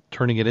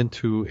turning it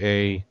into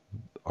a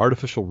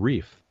artificial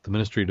reef. The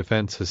Ministry of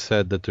Defense has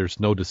said that there's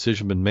no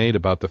decision been made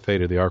about the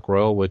fate of the Ark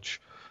Royal, which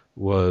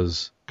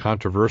was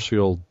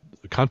controversially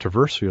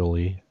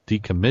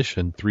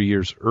decommissioned 3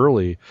 years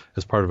early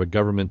as part of a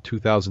government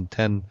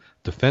 2010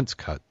 defense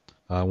cut.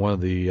 One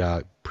of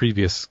the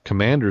previous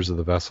commanders of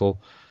the vessel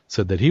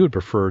said that he would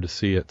prefer to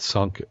see it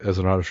sunk as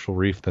an artificial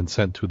reef than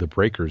sent to the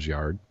breaker's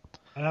yard.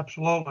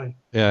 Absolutely.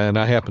 And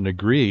I happen to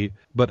agree.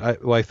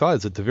 But what I thought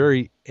is at the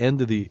very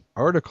end of the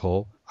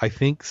article, I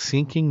think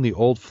sinking the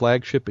old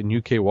flagship in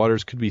UK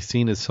waters could be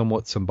seen as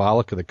somewhat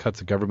symbolic of the cuts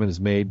the government has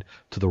made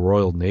to the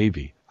Royal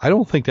Navy. I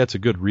don't think that's a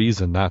good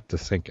reason not to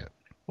sink it.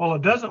 Well,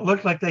 it doesn't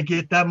look like they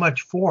get that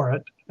much for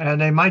it,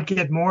 and they might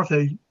get more if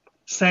they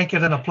sank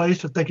it in a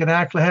place that they can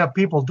actually have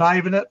people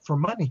dive in it for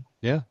money.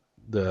 Yeah.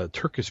 The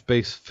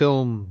Turkish-based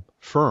film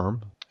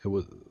firm,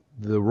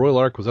 the Royal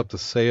Ark was up to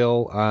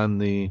sale on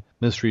the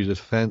Ministry of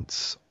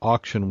Defense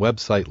auction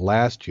website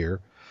last year.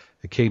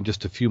 It came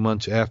just a few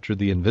months after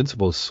the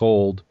Invincible was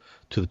sold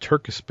to the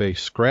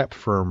Turkish-based scrap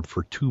firm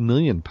for £2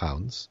 million.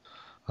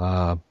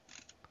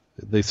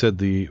 They said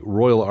the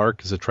Royal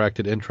Ark has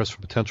attracted interest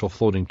from potential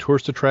floating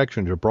tourist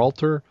attraction in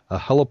Gibraltar, a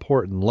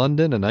heliport in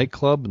London, a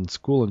nightclub, and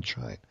school in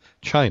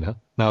China.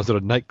 Now, is it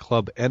a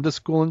nightclub and a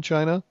school in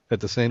China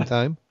at the same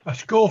time? A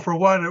school for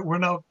what? We're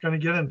not going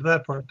to get into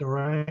that part, though,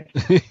 right?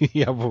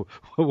 Yeah,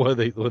 what are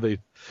they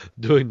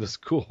doing the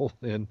school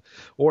in?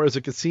 Or as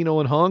a casino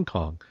in Hong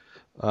Kong?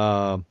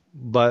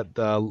 But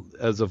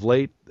as of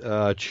late,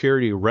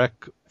 charity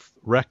Wreck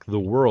the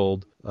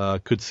World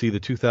could see the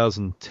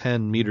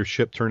 2010-meter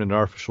ship turn an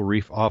artificial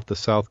reef off the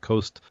south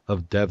coast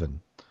of Devon.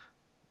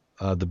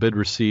 The bid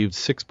received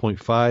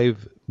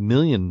 £6.5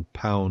 million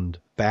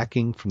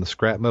backing from the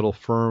scrap metal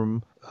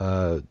firm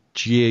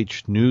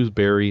G.H.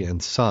 Newsbury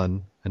and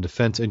Son and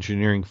defense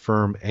engineering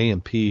firm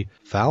A&P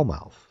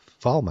Falmouth.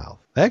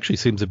 That actually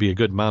seems to be a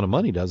good amount of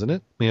money, doesn't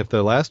it? I mean, if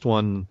the last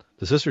one,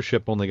 the sister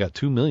ship, only got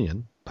 £2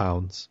 million,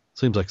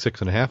 seems like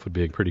 $6.5 million would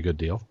be a pretty good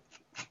deal.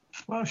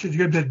 Well, it should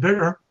get a bit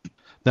bigger.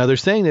 Now, they're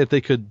saying that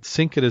they could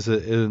sink it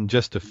in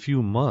just a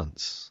few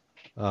months.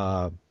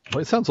 Well,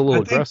 it sounds a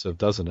little aggressive,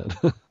 doesn't it?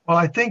 Well,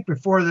 I think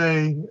before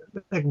they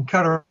can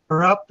cut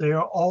her up, they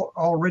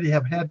already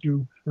have had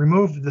to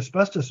remove the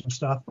asbestos and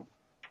stuff.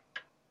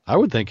 I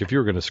would think if you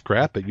were going to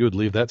scrap it, you would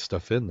leave that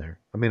stuff in there.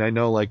 I mean, I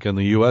know like in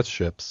the U.S.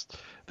 ships,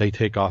 they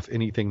take off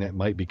anything that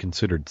might be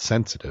considered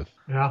sensitive.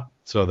 Yeah.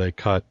 So they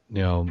cut,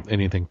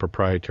 anything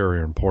proprietary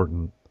or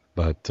important.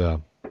 But,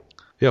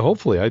 yeah,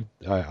 hopefully I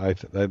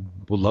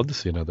would love to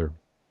see another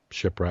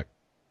shipwreck.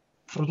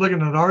 I was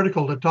looking at an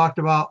article that talked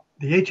about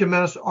the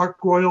HMS Ark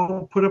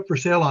Royal put up for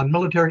sale on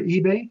military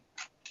eBay.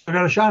 I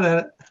got a shot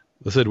at it.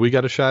 They said we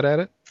got a shot at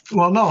it?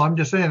 Well, no, I'm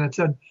just saying it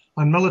said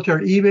on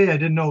military eBay. I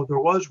didn't know there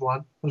was one.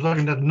 I was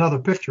looking at another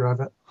picture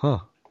of it. Huh.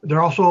 There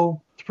are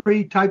also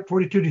 3 Type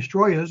 42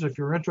 destroyers, if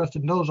you're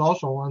interested in those,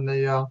 also on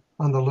the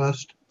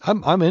list.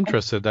 I'm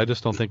interested. I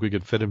just don't think we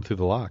could fit him through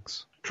the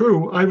locks.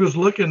 True. I was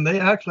looking. They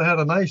actually had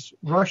a nice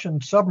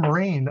Russian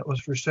submarine that was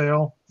for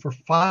sale for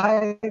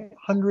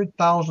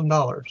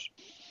 $500,000.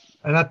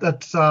 And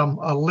that's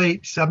a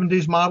late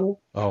 70s model.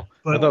 Oh,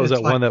 I thought it was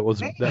that one that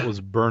was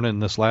burning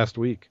this last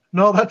week.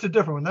 No, that's a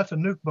different one. That's a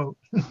nuke boat.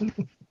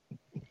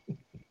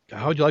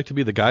 How would you like to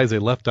be the guys they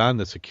left on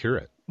to secure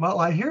it? Well,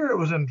 I hear it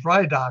was in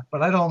dry dock,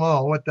 but I don't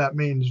know what that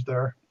means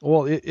there.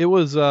 Well, it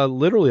was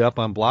literally up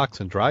on blocks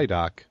in dry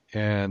dock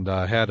and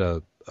had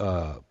a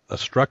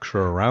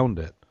structure around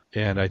it.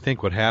 And I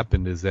think what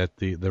happened is that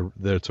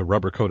it's a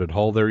rubber-coated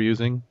hull they're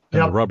using,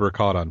 and the rubber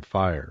caught on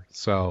fire.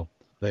 So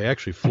they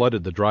actually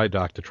flooded the dry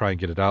dock to try and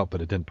get it out,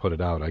 but it didn't put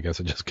it out. I guess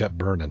it just kept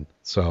burning.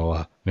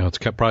 So, it's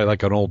kept probably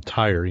like an old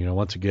tire.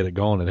 Once you get it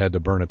going, it had to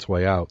burn its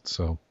way out.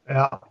 So.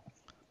 Yeah.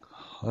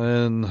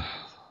 And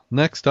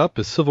next up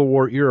is Civil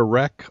War era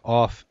wreck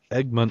off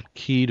Egmont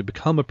Key to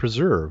become a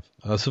preserve.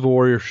 A Civil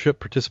War ship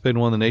participated in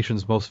one of the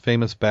nation's most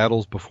famous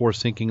battles before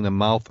sinking in the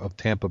mouth of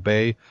Tampa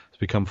Bay to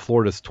become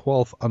Florida's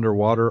 12th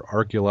underwater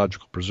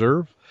archaeological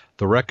preserve.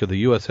 The wreck of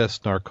the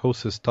USS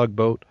Narcosis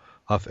tugboat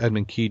off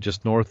Egmont Key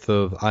just north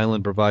of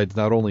Island provides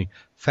not only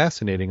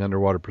fascinating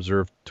underwater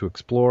preserve to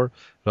explore,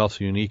 but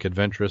also unique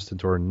adventurous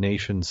into our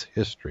nation's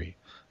history.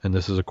 And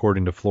this is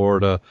according to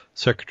Florida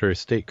Secretary of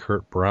State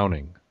Kurt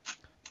Browning.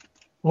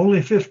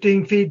 Only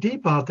 15 feet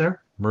deep out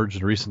there.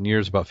 Emerged in recent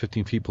years about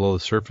 15 feet below the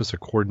surface,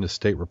 according to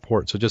state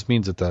report. So it just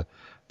means that the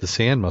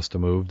sand must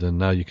have moved, and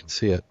now you can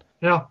see it.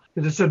 Yeah,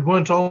 it just said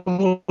once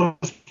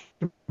almost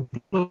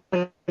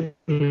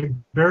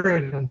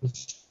buried in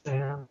the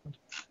sand.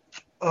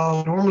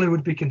 Normally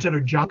would be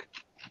considered junk.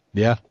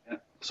 Yeah.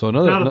 So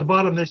Down at the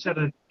bottom, they said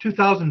in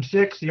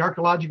 2006, the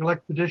archaeological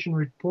expedition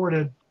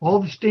reported all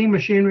the steam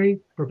machinery,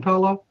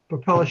 propeller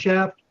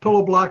shaft,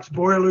 pillow blocks,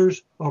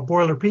 boilers, or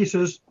boiler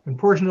pieces, and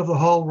portion of the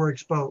hull were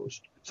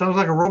exposed. Sounds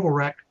like a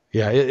rubble-wreck.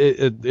 Yeah,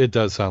 it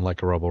does sound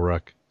like a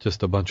rubble-wreck.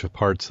 Just a bunch of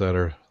parts that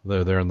are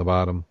there in the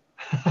bottom.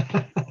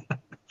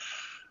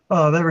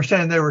 They were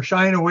saying they were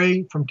shying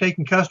away from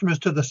taking customers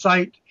to the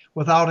site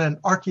without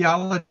an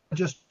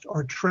archaeologist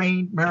or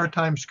trained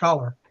maritime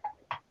scholar.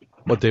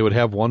 But they would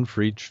have one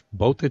for each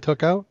boat they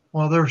took out?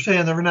 Well, they were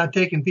saying they were not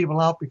taking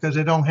people out because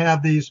they don't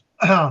have these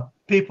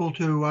people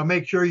to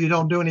make sure you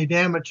don't do any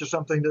damage to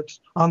something that's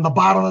on the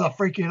bottom of the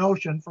freaking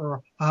ocean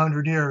for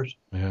 100 years.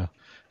 Yeah.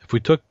 If we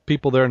took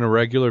people there on a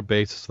regular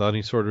basis without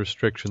any sort of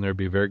restriction, there'd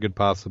be a very good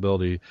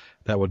possibility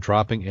that with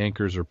dropping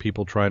anchors or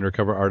people trying to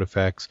recover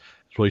artifacts,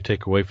 it's really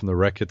take away from the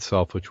wreck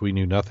itself, which we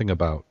knew nothing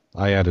about.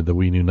 I added that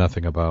we knew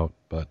nothing about,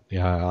 but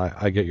yeah,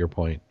 I get your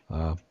point.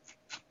 That's,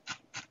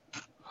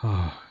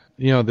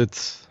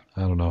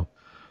 I don't know.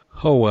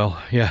 Oh, well,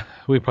 yeah,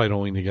 we probably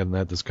don't need to get in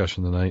that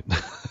discussion tonight.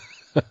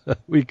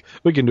 we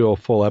can do a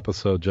full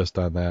episode just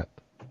on that.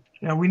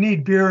 Yeah, we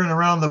need beer and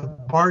around the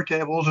bar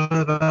tables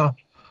or the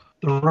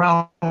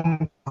round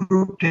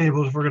group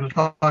tables if we're going to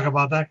talk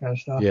about that kind of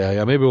stuff.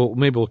 Yeah, maybe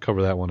we'll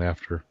cover that one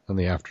after on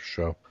the after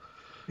show.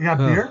 You got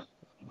beer?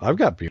 I've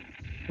got beer.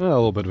 A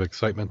little bit of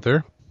excitement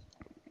there.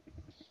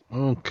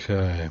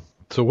 Okay,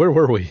 so where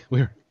were we?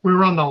 We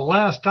were on the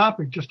last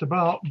topic, just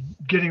about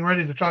getting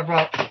ready to talk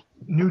about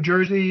New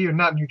Jersey, or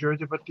not New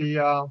Jersey, but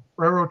the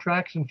railroad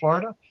tracks in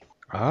Florida.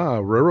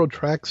 Railroad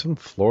tracks in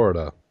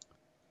Florida.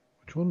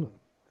 Which one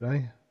did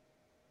I'm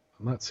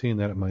not seeing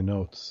that in my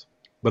notes,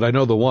 but I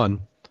know the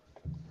one.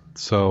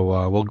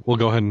 So we'll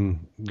go ahead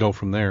and go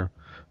from there.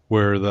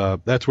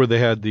 That's where they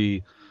had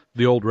the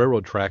old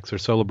railroad tracks. They're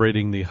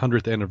celebrating the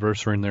 100th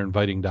anniversary, and they're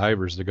inviting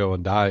divers to go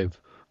and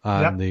dive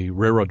on the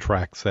railroad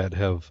tracks that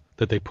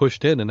they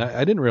pushed in. And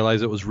I didn't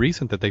realize it was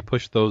recent that they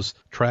pushed those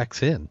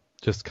tracks in.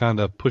 Just kind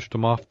of pushed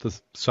them off the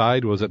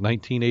side. Was it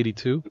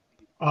 1982?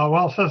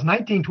 Well, it says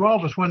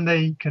 1912 is when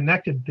they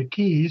connected the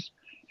Keys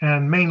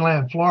and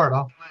mainland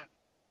Florida.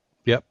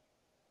 Yep.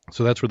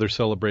 So that's where they're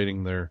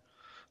celebrating their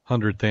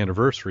 100th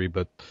anniversary.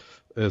 But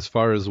as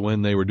far as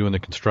when they were doing the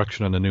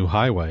construction on the new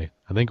highway,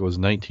 I think it was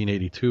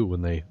 1982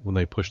 when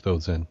they pushed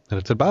those in.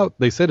 And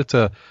they said it's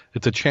a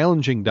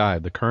challenging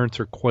dive. The currents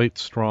are quite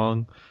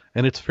strong,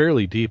 and it's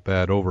fairly deep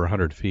at over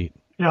 100 feet.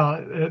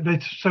 Yeah, they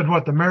said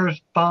the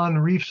Marathon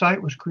Reef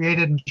site was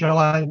created in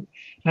July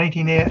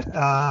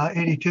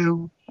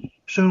 1982,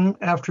 soon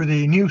after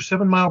the new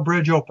 7-mile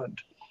bridge opened.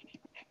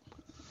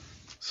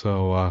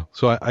 So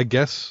I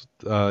guess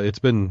it's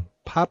been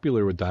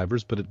popular with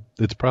divers, but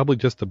it's probably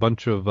just a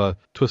bunch of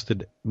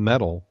twisted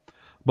metal.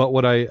 But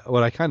what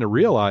I kind of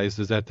realized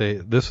is that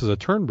this is a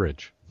turn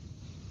bridge.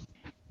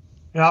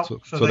 Yeah, so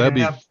that'd be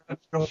have to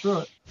go through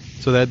it.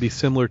 So that'd be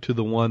similar to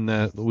the one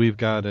that we've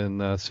got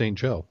in St.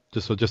 Joe.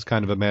 Just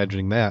kind of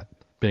imagining that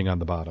being on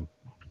the bottom.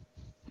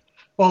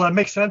 Well, that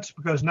makes sense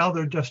because now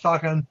they're just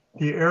talking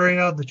the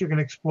area that you can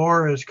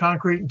explore is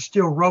concrete and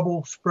steel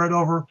rubble spread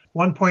over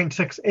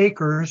 1.6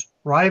 acres,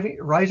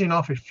 rising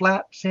off a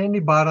flat, sandy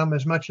bottom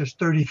as much as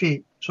 30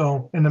 feet.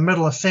 So in the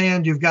middle of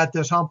sand, you've got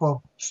this hump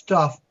of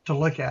stuff to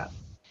look at.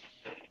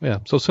 Yeah,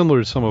 so similar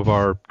to some of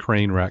our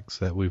crane wrecks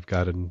that we've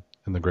got in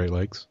the Great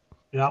Lakes.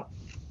 Yeah.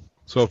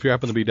 So if you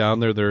happen to be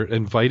down there, they're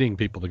inviting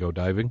people to go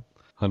diving,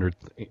 100th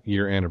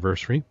year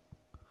anniversary.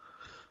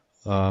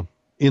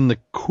 In the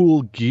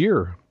cool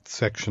gear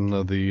section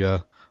of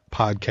the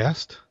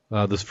podcast,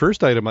 this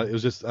first item, I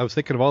was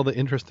thinking of all the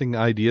interesting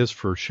ideas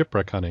for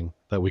shipwreck hunting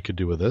that we could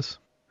do with this.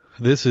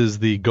 This is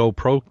the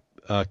GoPro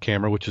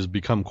camera, which has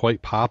become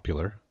quite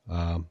popular.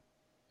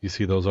 You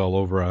see those all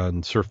over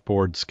on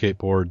surfboards,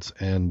 skateboards,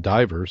 and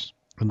divers.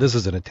 And this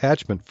is an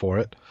attachment for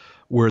it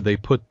where they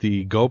put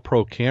the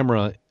GoPro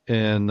camera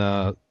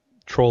and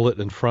troll it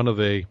in front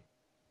of a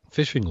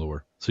fishing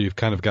lure. So you've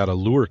kind of got a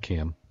lure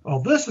cam.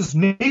 Well, this is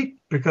neat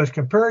because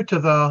compared to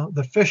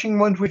the fishing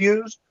ones we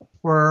use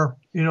where,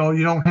 you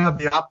don't have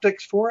the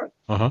optics for it,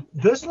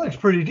 this looks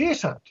pretty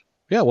decent.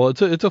 Yeah, well,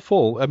 it's a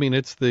full,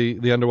 it's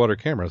the underwater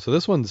camera. So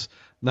this one's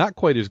not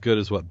quite as good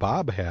as what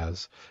Bob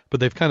has, but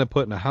they've kind of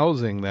put in a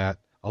housing that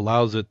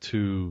allows it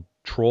to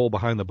troll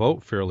behind the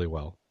boat fairly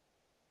well.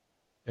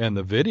 And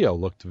the video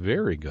looked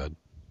very good.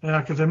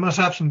 Yeah, because they must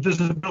have some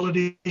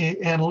visibility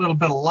and a little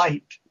bit of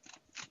light.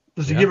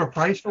 Does it give a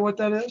price for what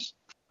that is?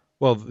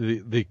 Well,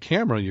 the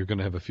camera, you're going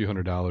to have a few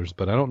 $100s,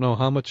 but I don't know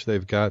how much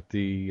they've got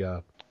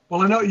the...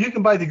 Well, I know you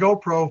can buy the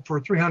GoPro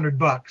for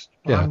 $300.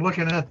 Yeah. I'm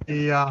looking at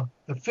the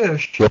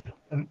fish. Yep.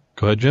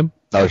 Go ahead, Jim.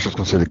 I was just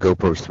going to say the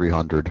GoPro's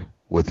 $300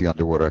 with the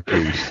underwater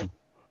case.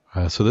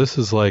 So this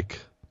is like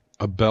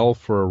a bell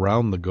for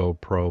around the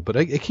GoPro, but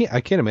I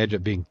can't imagine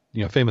it being,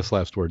 famous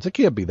last words. It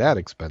can't be that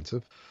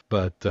expensive,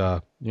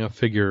 but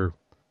figure,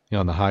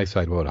 on the high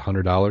side, what,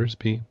 $100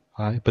 be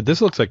high? But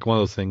this looks like one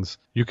of those things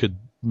you could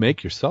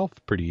make yourself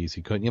pretty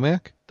easy, couldn't you,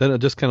 Mac? Doesn't it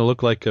just kind of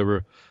look like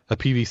a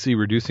PVC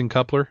reducing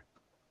coupler?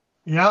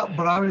 Yeah,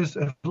 but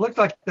it looked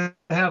like they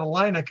had a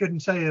line I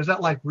couldn't say. Is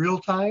that like real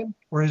time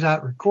or is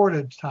that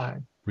recorded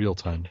time? Real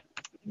time.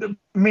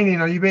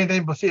 Meaning, are you being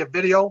able to see a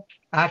video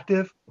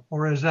active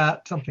or is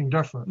that something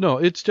different? No,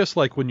 it's just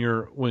like when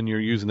you're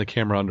using the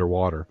camera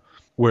underwater,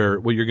 where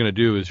what you're going to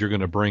do is you're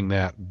going to bring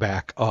that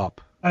back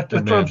up. That's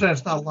what I'm saying.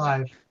 It's not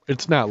live.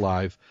 It's not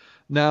live.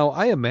 Now,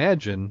 I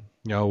imagine,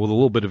 with a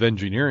little bit of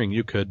engineering,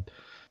 you could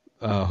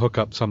hook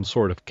up some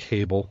sort of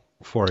cable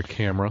for a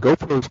camera.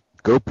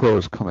 GoPro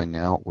is coming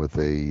out with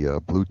a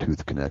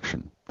Bluetooth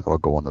connection that'll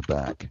go on the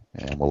back,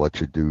 and will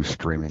let you do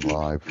streaming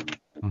live.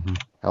 Mm-hmm.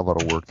 How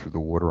that'll work through the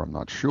water, I'm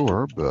not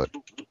sure, but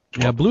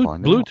yeah,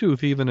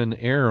 Bluetooth even in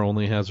air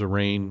only has a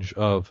range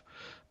of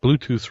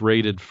Bluetooth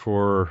rated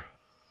for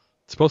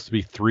It's supposed to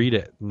be 3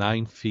 to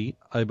 9 feet,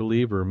 I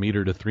believe, or 1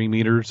 meter to 3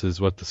 meters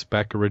is what the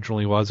spec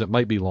originally was. It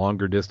might be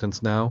longer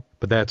distance now,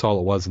 but that's all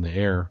it was in the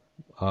air.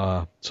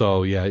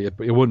 So yeah, it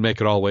wouldn't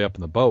make it all the way up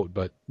in the boat,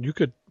 but you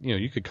could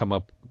come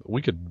up.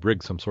 We could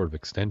rig some sort of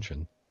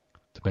extension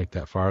to make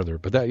that farther.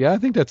 But I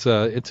think that's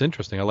it's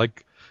interesting. I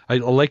like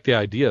the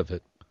idea of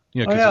it.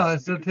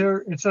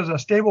 It says a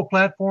stable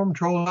platform,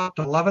 controls up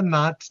to 11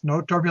 knots,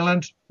 no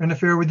turbulence,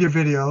 interfere with your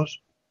videos.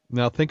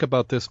 Now think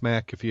about this,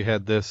 Mac. If you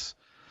had this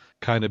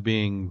kind of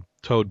being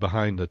towed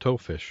behind a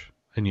towfish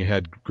and you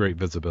had great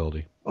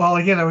visibility. Well,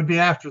 again, it would be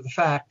after the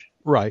fact.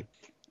 Right.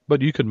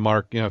 But you could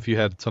mark, if you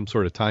had some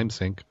sort of time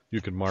sync,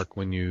 you could mark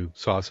when you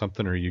saw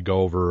something or you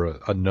go over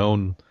a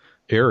known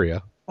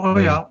area. Oh,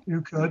 yeah, you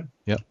could.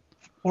 Yep.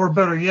 Or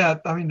better yet,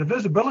 I mean, the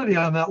visibility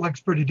on that looks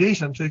pretty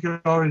decent, so you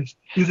could always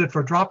use it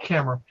for drop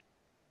camera.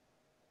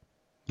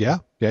 Yeah,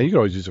 you could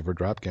always use it for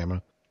drop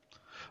camera.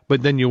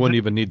 But then you wouldn't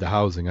even need the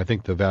housing. I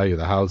think the value of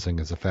the housing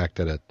is the fact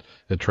that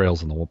it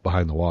trails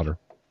behind the water.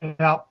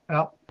 Yeah.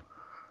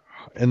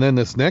 And then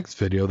this next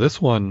video, this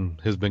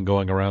one has been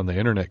going around the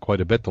internet quite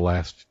a bit the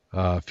last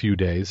few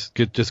days.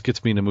 Just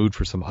gets me in the mood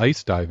for some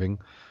ice diving.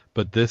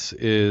 But this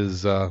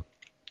is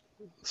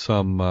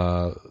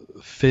some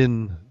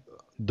Finn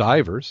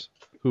divers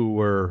who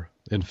were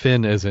in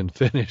Finn as in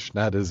Finnish,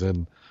 not as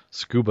in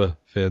scuba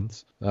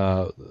fins,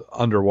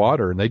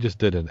 underwater, and they just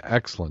did an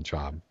excellent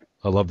job.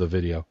 I love the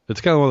video. It's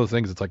kind of one of those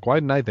things. It's like, why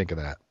didn't I think of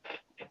that?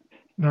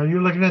 Now,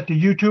 you're looking at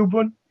the YouTube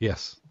one?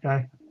 Yes.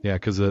 Okay. Yeah,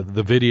 because the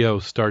video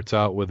starts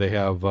out where they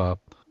have, one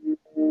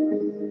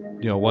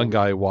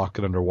guy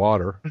walking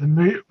underwater.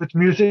 With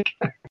music?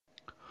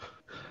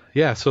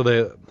 Yeah,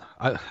 so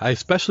I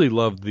especially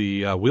love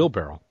the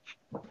wheelbarrow.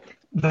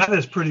 That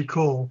is pretty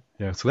cool.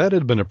 Yeah, so that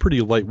had been a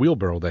pretty light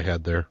wheelbarrow they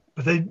had there.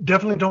 But they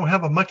definitely don't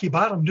have a mucky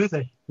bottom, do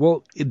they?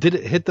 Well, did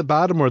it hit the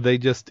bottom, or are they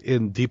just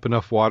in deep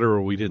enough water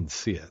where we didn't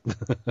see it?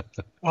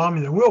 Well, I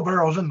mean, the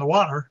wheelbarrow's in the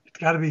water. It's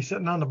got to be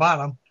sitting on the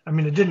bottom. I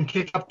mean, it didn't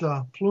kick up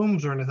the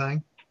plumes or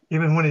anything,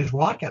 even when he's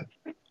walking.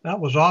 That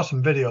was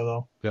awesome video,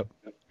 though. Yep.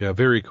 Yeah,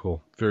 very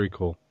cool. Very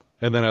cool.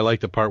 And then I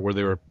liked the part where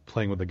they were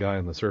playing with the guy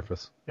on the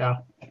surface. Yeah.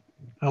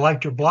 I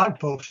liked your blog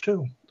post,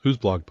 too. Whose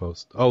blog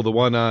post? Oh, the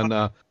one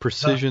on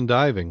precision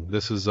diving.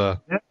 This is yes.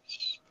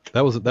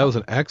 That was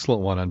an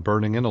excellent one on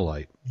burning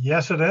light.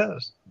 Yes, it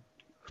is.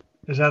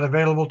 Is that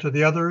available to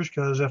the others?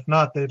 Because if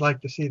not, they'd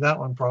like to see that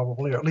one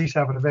probably, or at least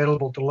have it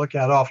available to look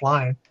at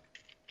offline.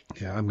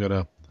 Yeah, I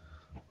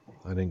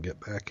didn't get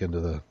back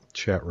into the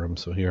chat room,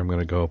 so here I'm going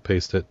to go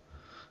paste it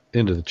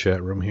into the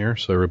chat room here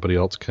so everybody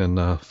else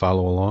can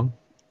follow along.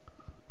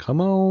 Come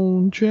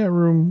on, chat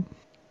room.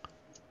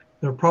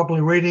 They're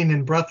probably waiting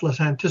in breathless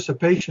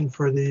anticipation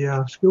for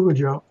the scuba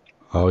jump.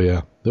 Oh,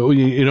 yeah.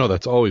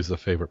 That's always the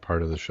favorite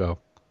part of the show.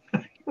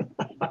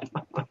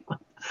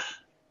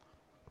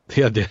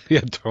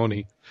 Yeah,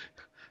 Tony.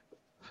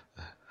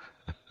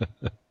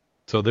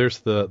 So there's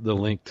the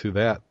link to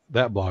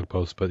that blog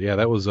post. But yeah,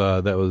 that was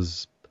a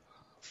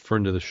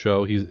friend of the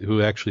show.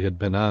 Who actually had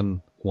been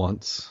on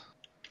once.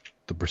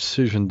 The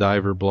Precision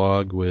Diver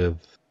blog with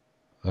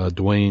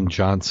Dwayne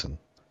Johnson,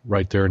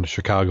 right there in the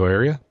Chicago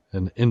area.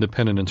 An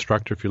independent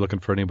instructor if you're looking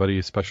for anybody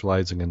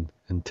specializing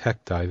in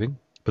tech diving.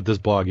 But this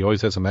blog, he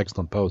always has some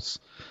excellent posts.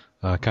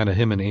 Kind of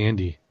him and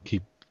Andy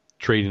keep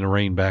trading a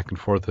rein back and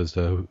forth as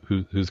to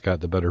who's got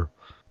the better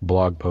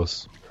blog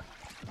posts.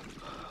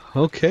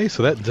 Okay,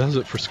 so that does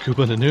it for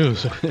Scuba in the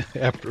News.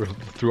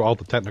 Through all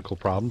the technical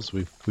problems,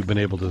 we've been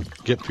able to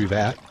get through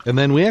that. And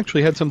then we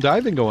actually had some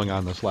diving going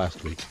on this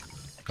last week.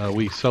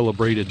 We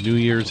celebrated New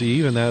Year's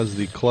Eve, and that was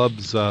the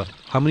club's...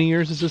 how many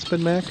years has this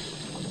been, Mac?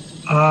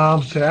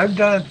 So I've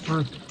done it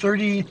for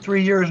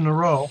 33 years in a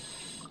row.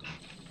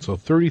 So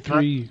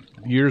 33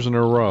 years in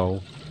a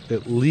row,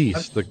 at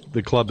least,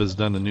 the club has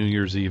done a New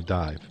Year's Eve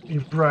dive.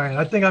 Right.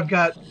 I think I've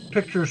got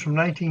pictures from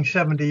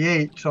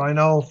 1978, so I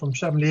know from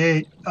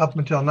 78 up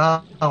until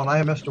now, and I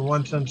haven't missed a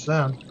one since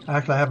then.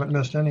 Actually, I haven't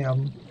missed any of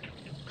them.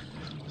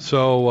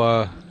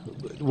 So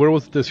where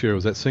was it this year?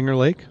 Was that Singer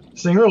Lake?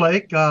 Singer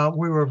Lake.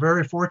 We were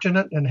very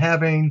fortunate in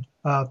having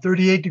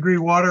 38-degree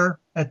water.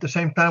 At the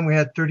same time, we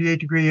had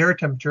 38-degree air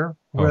temperature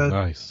with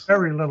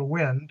very little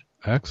wind.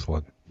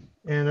 Excellent.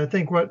 And I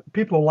think what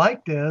people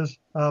liked is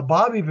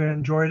Bob even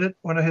enjoyed it,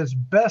 one of his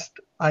best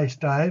ice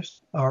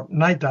dives, or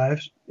night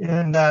dives,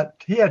 in that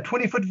he had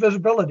 20-foot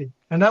visibility.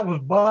 And that was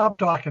Bob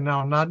talking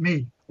now, not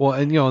me. Well,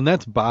 and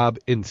that's Bob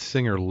in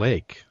Singer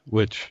Lake,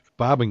 which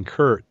Bob and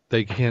Kurt,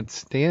 they can't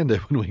stand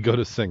it when we go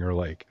to Singer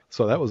Lake.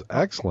 So that was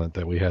excellent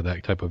that we had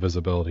that type of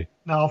visibility.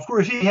 Now, of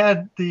course, he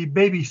had the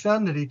baby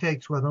sun that he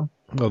takes with him.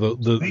 Oh,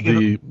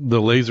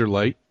 the laser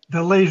light.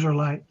 The laser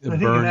light. It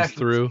burns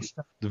through,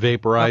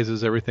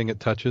 vaporizes everything it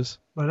touches.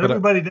 But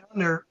everybody down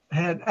there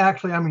had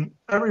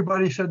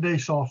everybody said they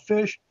saw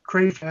fish,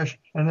 crayfish,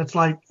 and it's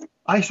like,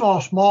 I saw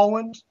small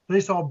ones,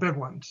 they saw big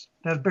ones.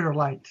 That's bigger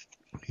lights.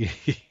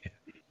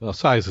 Well,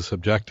 size is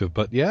subjective,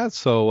 but yeah,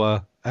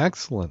 so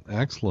excellent.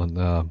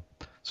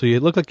 So you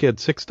look like you had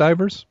 6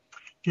 divers?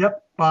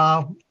 Yep.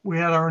 we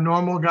had our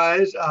normal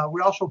guys.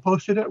 We also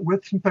posted it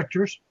with some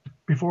pictures,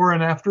 before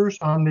and afters,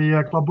 on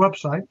the club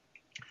website.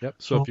 Yep.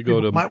 So if you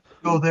go to might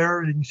go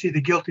there, you can see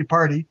the guilty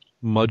party.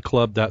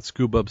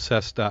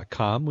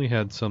 mudclub.scubaobsessed.com, we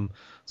had some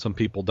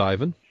people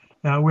diving.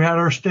 We had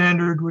our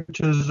standard, which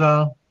is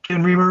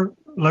Ken Reamer,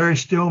 Larry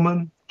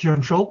Stillman,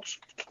 Jim Schultz.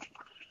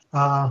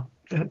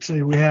 Let's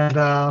see, we had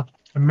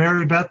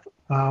Mary Beth,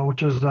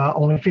 which is the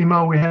only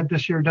female we had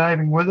this year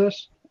diving with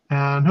us.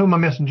 And who am I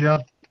missing,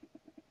 Jeff?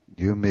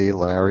 You, me,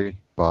 Larry,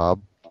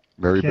 Bob,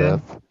 Mary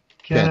Beth.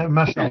 Ken, and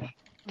myself.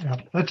 Yeah,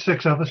 that's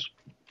 6 of us.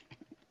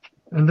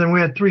 And then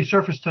we had 3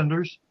 surface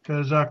tenders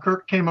because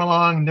Kirk came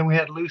along, and then we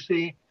had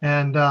Lucy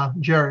and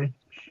Jerry.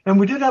 And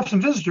we did have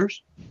some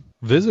visitors.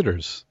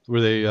 Visitors?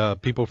 Were they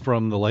people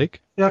from the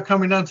lake? Yeah,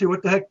 coming down to see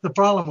what the heck the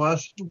problem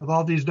was with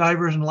all these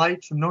divers and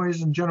lights and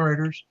noise and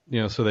generators.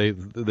 Yeah, so they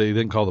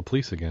didn't call the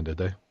police again, did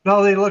they?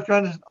 No, they looked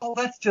around and said, oh,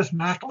 that's just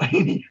Mack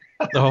Laney.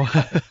 Oh.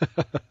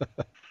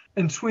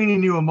 And Sweeney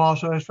knew him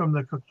also. He's from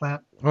the cook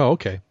plant. Oh,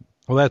 okay.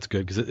 Well, that's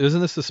good, because isn't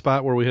this the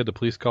spot where we had the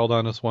police called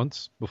on us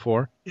once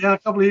before? Yeah, a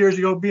couple of years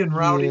ago, being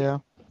rowdy.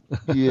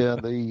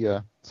 Yeah,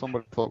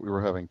 somebody thought we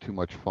were having too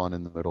much fun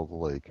in the middle of the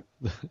lake.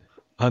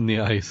 On the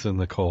ice in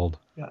the cold.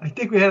 Yeah, I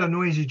think we had a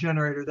noisy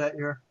generator that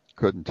year.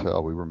 Couldn't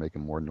tell. We were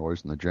making more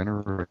noise than the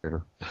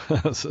generator.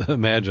 So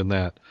imagine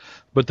that.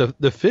 But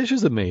the fish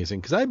is amazing,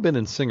 because I've been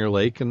in Singer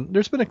Lake, and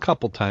there's been a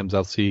couple times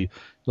I'll see,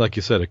 like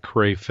you said, a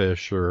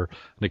crayfish or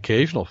an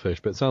occasional fish,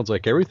 but it sounds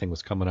like everything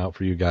was coming out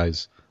for you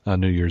guys on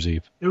New Year's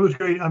Eve. It was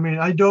great. I mean,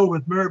 I dove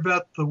with Mary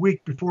Beth the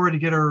week before to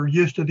get her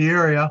used to the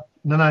area,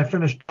 and then I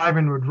finished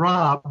diving with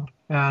Rob,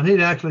 and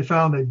he'd actually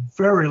found a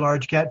very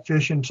large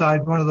catfish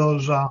inside one of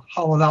those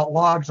hollowed out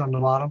logs on the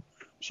bottom.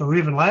 So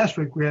even last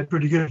week we had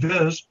pretty good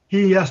viz.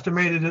 He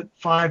estimated it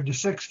 5 to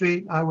 6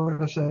 feet. I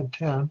would have said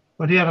 10,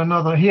 but he had a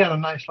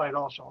nice light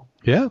also.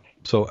 Yeah.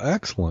 So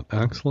excellent.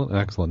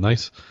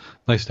 Nice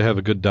to have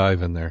a good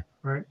dive in there.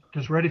 Right.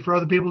 Just ready for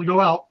other people to go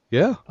out.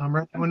 Yeah. I'm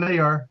ready when they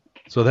are.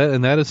 So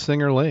that is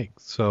Singer Lake.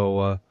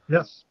 So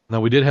yes.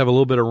 Now we did have a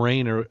little bit of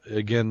rain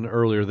again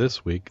earlier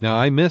this week. Now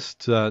I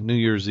missed New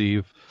Year's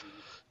Eve.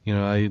 You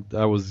know,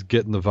 I was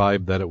getting the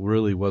vibe that it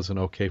really wasn't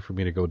okay for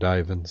me to go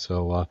diving.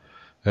 So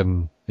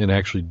and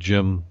actually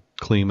Jim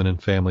Kleeman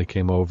and family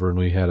came over and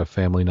we had a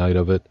family night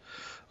of it.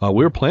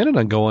 We were planning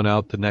on going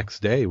out the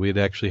next day. We had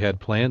actually had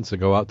plans to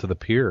go out to the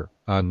pier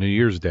on New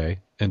Year's Day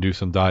and do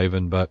some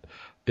diving, but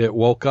it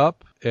woke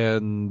up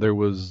and there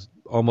was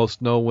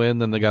almost no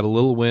wind. Then they got a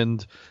little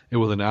wind. And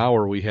within an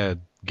hour we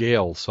had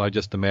gales. So I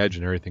just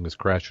imagined everything was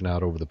crashing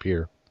out over the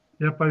pier.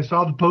 Yep, I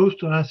saw the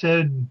post and I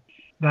said,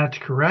 that's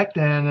correct.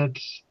 And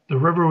the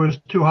river was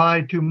too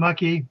high, too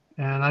mucky.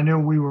 And I knew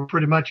we were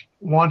pretty much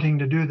wanting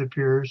to do the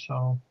pier,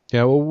 so.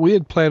 Yeah, well, we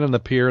had planned on the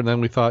pier, and then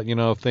we thought,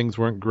 if things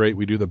weren't great,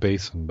 we'd do the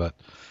basin. But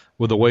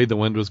with the way the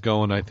wind was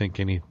going, I think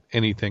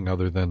anything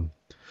other than...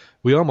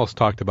 We almost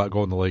talked about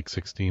going to Lake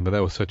 16, but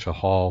that was such a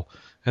haul.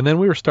 And then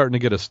we were starting to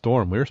get a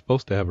storm. We were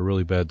supposed to have a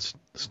really bad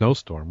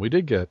snowstorm. We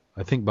did get,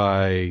 I think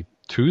by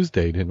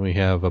Tuesday, didn't we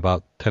have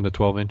about 10 to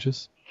 12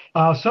 inches?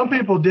 Some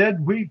people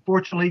did. We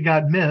fortunately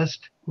got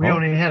missed. We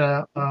only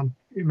had an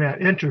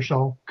inch or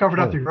so, covered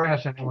up the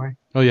grass anyway.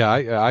 Oh yeah,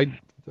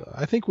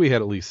 I think we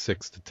had at least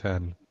 6 to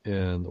 10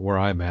 in where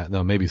I'm at.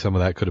 Now maybe some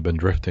of that could have been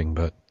drifting,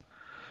 but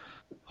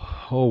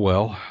oh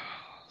well.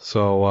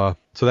 So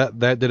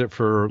that did it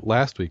for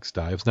last week's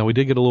dives. Now we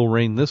did get a little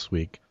rain this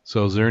week.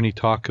 So is there any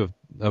talk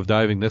of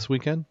diving this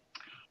weekend?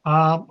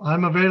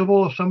 I'm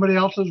available if somebody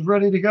else is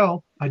ready to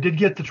go. I did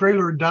get the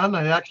trailer done.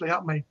 I actually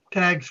got my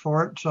tags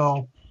for it,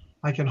 so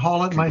I can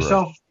haul it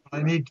myself.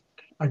 I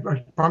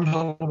promised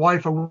the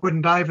wife I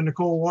wouldn't dive in the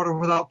cold water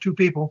without 2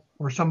 people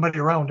or somebody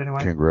around anyway.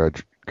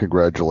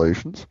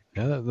 Congratulations.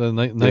 Yeah,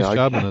 nice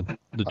job on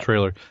the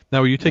trailer.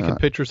 Now, are you taking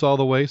pictures all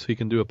the way so you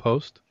can do a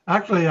post?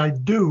 Actually, I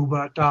do,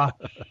 but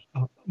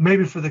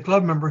maybe for the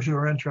club members who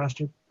are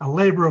interested, a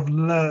labor of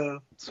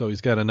love. So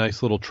he's got a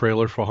nice little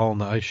trailer for hauling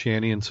the ice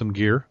shanty and some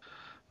gear.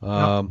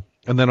 Yep.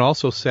 And then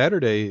also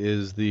Saturday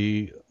is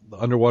the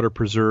Underwater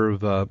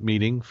Preserve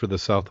meeting for the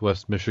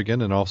Southwest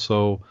Michigan, and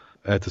also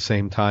at the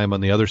same time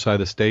on the other side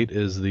of the state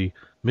is the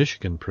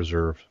Michigan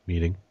Preserve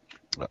meeting.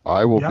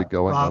 I will be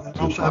going up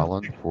to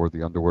Holland for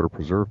the Underwater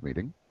Preserve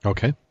meeting.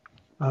 Okay.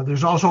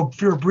 There's also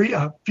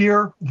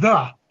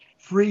the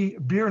free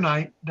beer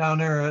night down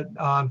there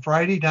on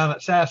Friday down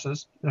at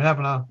Sass's. They're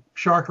having a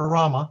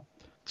Sharkorama.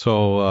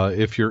 So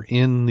if you're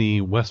in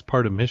the west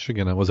part of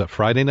Michigan, was that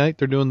Friday night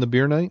they're doing the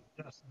beer night?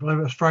 Yes, I believe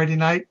it was Friday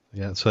night.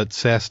 Yeah, so it's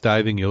Sass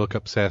Diving. You look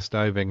up Sass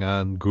Diving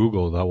on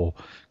Google. That will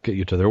get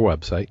you to their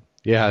website.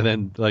 Yeah, and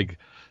then like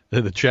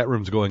the chat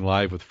room's going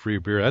live with free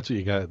beer. That's what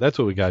you got. That's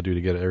what we got to do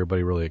to get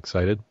everybody really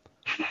excited.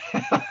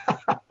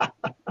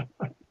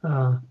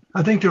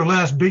 I think their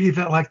last big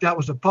event like that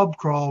was a pub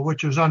crawl,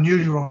 which was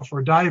unusual for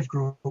a dive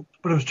group.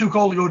 But it was too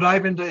cold to go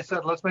diving. They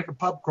said, let's make a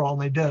pub crawl,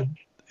 and they did.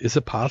 Is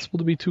it possible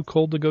to be too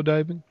cold to go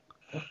diving?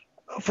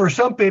 For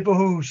some people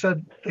who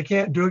said they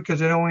can't do it because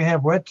they only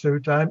have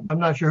wetsuits, I'm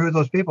not sure who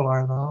those people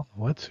are, though.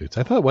 Wetsuits?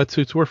 I thought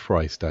wetsuits were for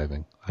ice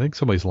diving. I think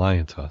somebody's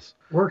lying to us.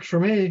 Works for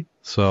me.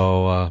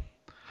 So,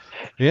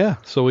 yeah,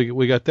 so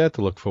we got that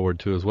to look forward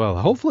to as well.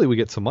 Hopefully we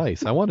get some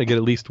ice. I want to get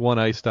at least one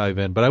ice dive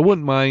in, but I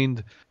wouldn't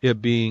mind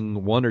it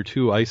being 1 or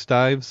 2 ice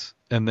dives,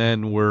 and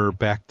then we're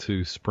back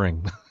to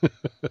spring.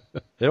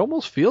 It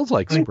almost feels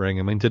like spring.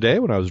 I mean, today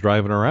when I was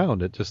driving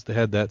around, it just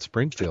had that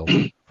spring feel,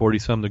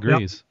 40-some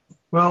degrees. Yep.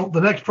 Well,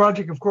 the next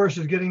project, of course,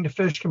 is getting the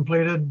fish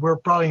completed. We're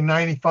probably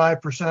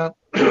 95%.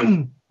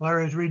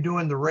 Larry's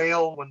redoing the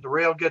rail. When the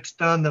rail gets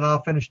done, then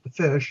I'll finish the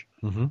fish.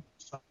 Mm-hmm.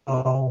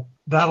 So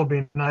that'll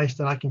be nice.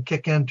 Then I can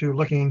kick into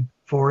looking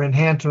for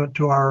enhancement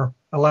to our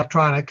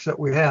electronics that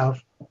we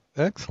have.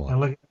 Excellent. And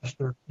look at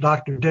Mr.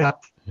 Dr.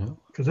 Depth. Yeah.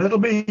 Because it'll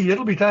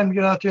be time to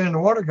get out there in the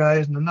water,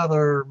 guys, in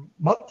another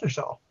month or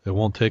so. It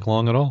won't take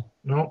long at all.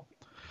 No.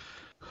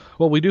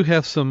 Well, we do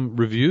have some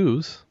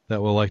reviews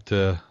that we'll like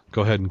to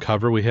go ahead and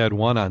cover. We had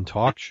one on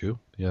TalkShoe.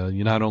 Yeah,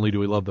 not only do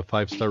we love the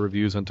 5-star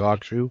reviews on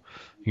TalkShoe,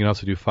 you can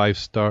also do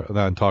 5-star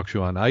on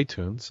TalkShoe on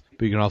iTunes,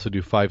 but you can also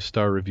do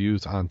 5-star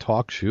reviews on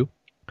TalkShoe.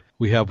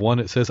 We have one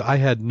that says, I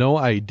had no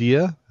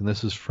idea, and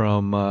this is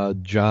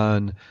from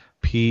John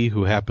P.,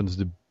 who happens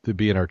to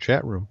be in our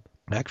chat room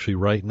actually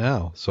right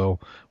now, so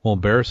we'll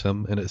embarrass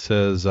him. And it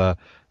says,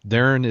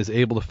 Darrin is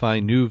able to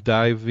find new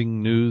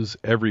diving news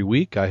every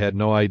week. I had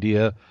no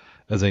idea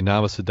as a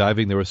novice to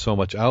diving there was so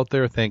much out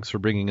there. Thanks for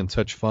bringing in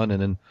such fun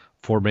and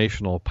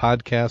informational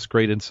podcasts.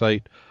 Great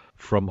insight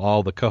from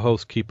all the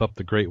co-hosts. Keep up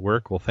the great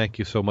work. Well, thank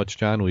you so much,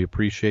 John. We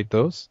appreciate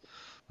those.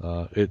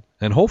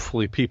 And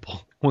hopefully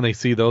people, when they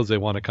see those, they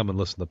want to come and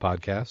listen to the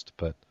podcast,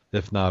 but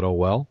if not, oh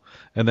well.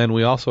 And then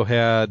we also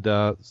had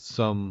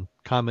some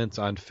comments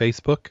on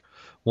Facebook.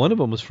 One of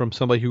them was from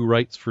somebody who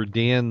writes for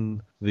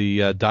Dan,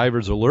 the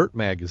Divers Alert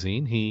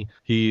magazine. He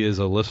is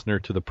a listener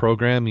to the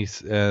program. He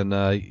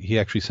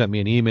actually sent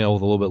me an email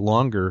with a little bit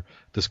longer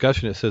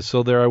discussion. It says,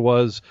 so there I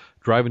was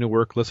driving to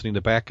work listening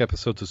to back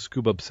episodes of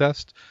Scuba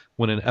Obsessed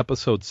when in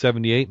episode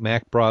 78,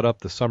 Mack brought up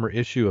the summer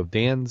issue of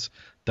Dan's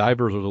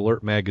Divers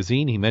Alert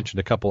magazine. He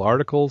mentioned a couple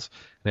articles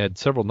and had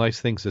several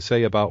nice things to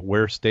say about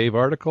Where Stave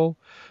article,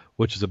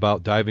 which is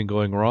about diving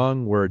going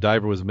wrong, where a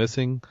diver was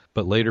missing,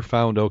 but later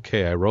found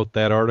okay. I wrote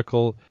that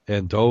article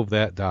and dove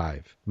that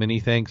dive. Many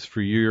thanks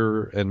for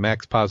your and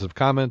Mack's positive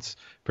comments.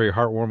 Very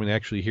heartwarming to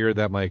actually hear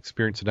that my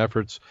experience and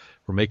efforts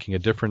were making a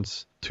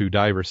difference to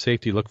diver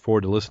safety. Look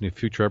forward to listening to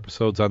future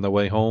episodes on the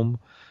way home.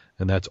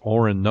 And that's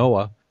Oren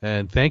Noah.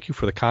 And thank you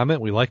for the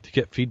comment. We like to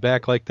get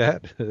feedback like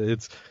that.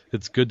 It's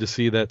good to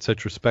see that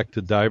such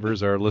respected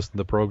divers are listening to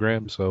the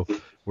program. So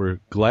we're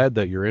glad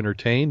that you're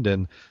entertained.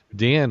 And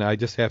Dan, I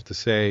just have to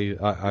say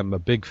I'm a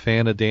big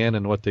fan of Dan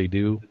and what they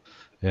do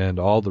and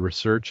all the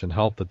research and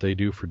help that they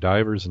do for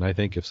divers. And I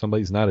think if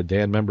somebody's not a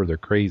Dan member, they're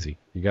crazy.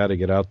 You got to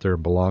get out there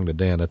and belong to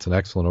Dan. That's an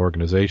excellent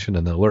organization.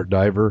 And the Alert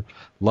Diver,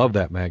 love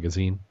that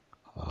magazine.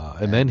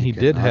 And then he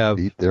did have...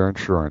 beat their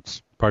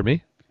insurance. Pardon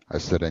me? I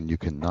said, and you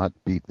cannot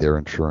beat their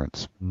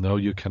insurance. No,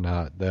 you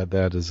cannot.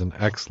 That is an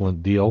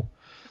excellent deal,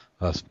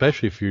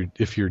 especially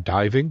if you're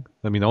diving.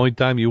 I mean, the only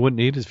time you wouldn't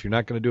need is if you're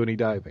not going to do any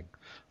diving.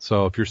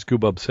 So if you're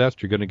scuba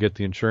obsessed, you're going to get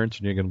the insurance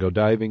and you're going to go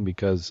diving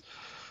because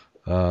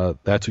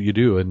that's what you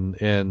do.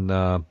 And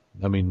I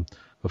mean,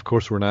 of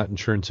course, we're not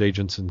insurance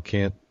agents and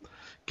can't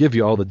give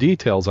you all the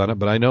details on it,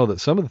 but I know that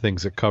some of the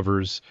things it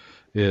covers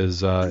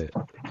is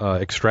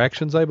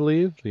extractions, I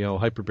believe.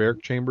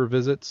 Hyperbaric chamber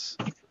visits.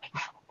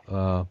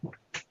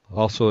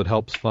 Also, it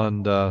helps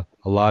fund a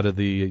lot of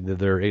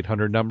their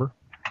 800 number.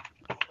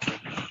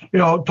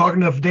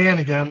 Talking to Dan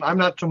again, I'm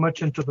not so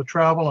much into the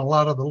travel and a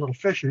lot of the little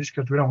fishies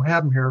because we don't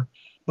have them here.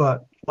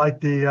 But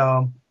like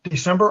the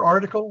December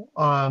article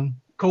on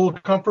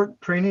cold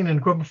comfort training and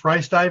equipment for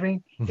ice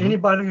diving,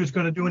 anybody who's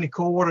going to do any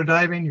cold water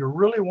diving, you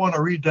really want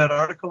to read that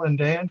article in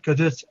Dan because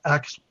it's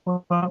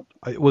excellent.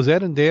 Was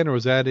that in Dan or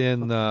was that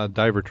in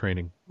diver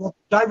training? Well,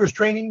 divers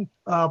training,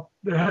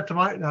 they had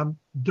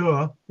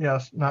to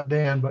yes, not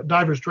Dan, but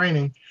divers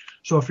training.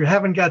 So if you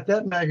haven't got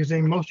that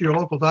magazine, most of your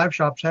local dive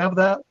shops have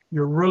that.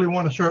 You really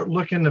want to start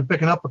looking and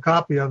picking up a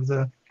copy of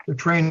the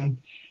training.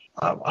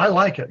 I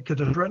like it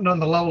because it's written on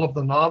the level of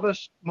the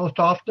novice most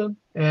often,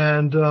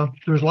 and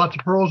there's lots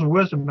of pearls of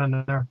wisdom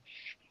in there.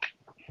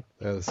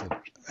 That is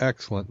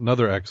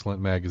another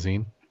excellent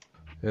magazine.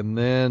 And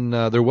then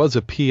there was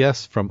a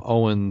PS from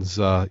Owen's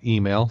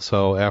email.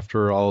 So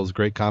after all his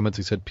great comments,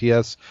 he said,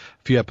 PS,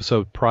 a few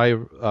episodes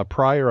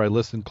prior, I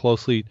listened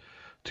closely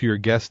to your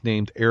guest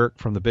named Eric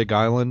from the Big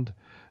Island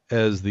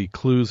as the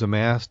Clues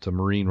amassed a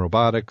marine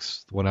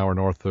robotics 1 hour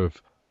north of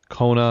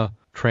Kona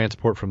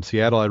transport from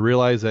Seattle. I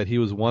realized that he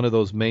was one of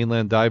those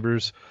mainland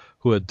divers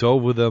who had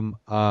dove with him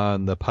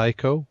on the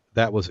Pico.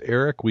 That was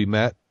Eric. We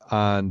met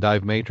on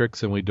Dive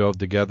Matrix and we dove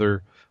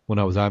together when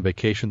I was on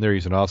vacation there.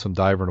 He's an awesome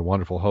diver and a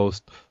wonderful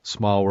host.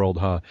 Small world,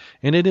 huh?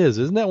 And it is.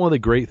 Isn't that one of the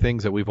great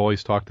things that we've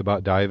always talked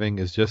about diving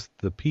is just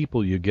the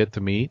people you get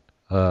to meet?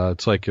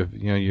 It's like,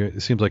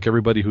 it seems like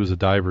everybody who's a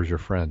diver is your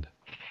friend.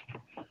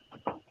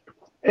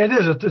 It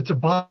is. It's a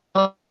bond.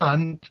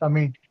 I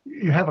mean,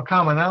 you have a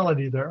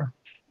commonality there.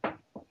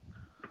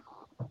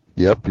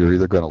 Yep, you're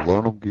either going to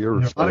loan them gear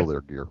or steal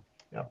their gear.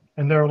 Yeah,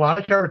 and there are a lot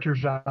of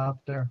characters out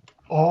there,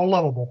 all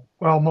lovable.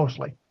 Well,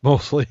 mostly.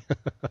 Mostly.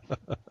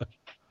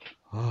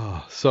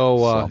 So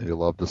some you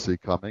love to see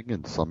coming,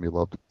 and some you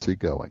love to see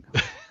going.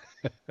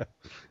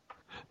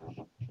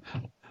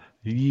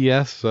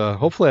 Yes,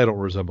 hopefully I don't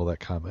resemble that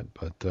comment,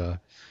 but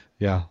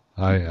yeah,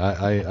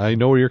 I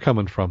know where you're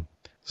coming from.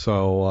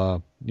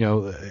 So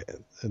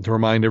to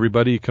remind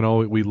everybody,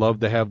 we love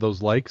to have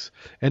those likes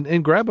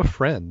and grab a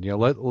friend.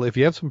 If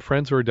you have some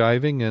friends who are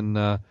diving and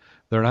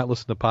they're not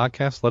listening to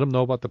podcasts, let them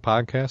know about the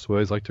podcast. We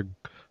always like to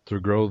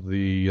grow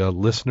the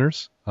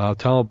listeners. Tell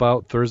them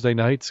about Thursday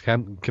nights.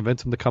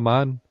 Convince them to come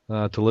on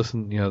to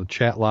listen.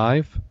 Chat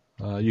live.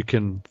 You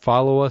can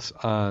follow us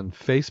on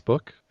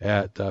Facebook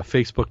at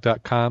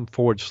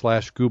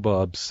facebook.com/Scuba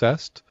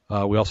Obsessed.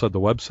 We also have the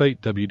website,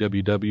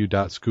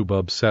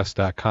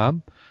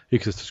 www.scubaobsessed.com. You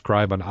can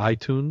subscribe on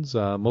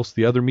iTunes, most of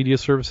the other media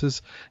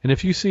services. And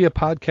if you see a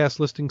podcast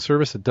listing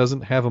service that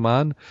doesn't have them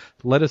on,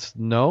 let us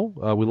know.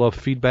 We love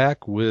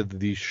feedback with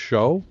the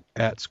show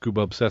at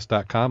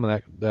scubaobsessed.com,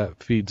 and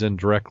that feeds in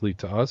directly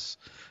to us.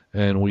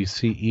 And we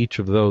see each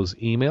of those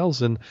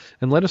emails, and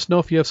let us know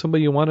if you have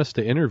somebody you want us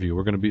to interview.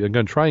 I'm going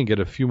to try and get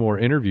a few more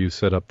interviews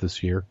set up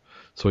this year,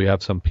 so we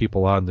have some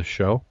people on the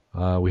show.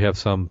 We have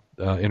some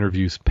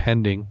interviews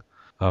pending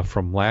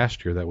from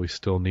last year that we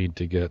still need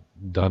to get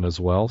done as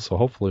well. So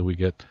hopefully we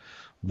get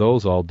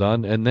those all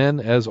done. And then,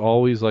 as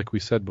always, like we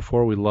said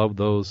before, we love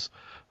those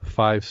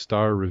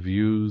 5-star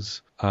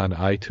reviews on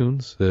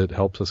iTunes. That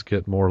helps us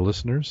get more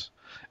listeners.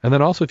 And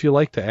then also, if you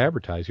like to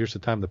advertise, here's the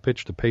time to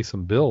pitch to pay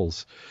some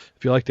bills.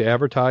 If you like to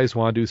advertise,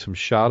 want to do some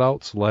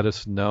shout-outs, let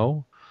us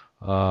know.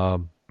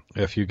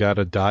 If you got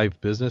a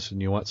dive business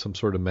and you want some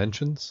sort of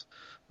mentions,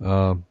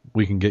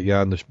 we can get you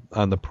on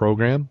the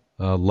program.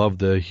 Love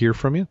to hear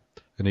from you.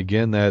 And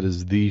again, that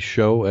is the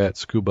show at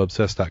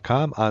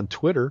scubaobsessed.com. On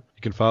Twitter,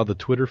 you can follow the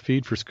Twitter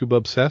feed for Scuba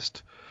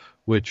Obsessed,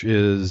 which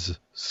is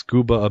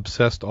Scuba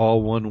Obsessed,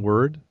 all one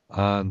word,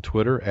 on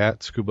Twitter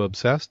at Scuba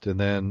Obsessed. And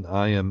then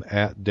I am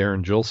at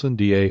Darrin Jillson,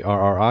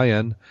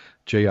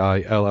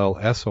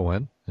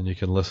 DarrinJillson. And you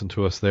can listen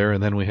to us there.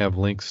 And then we have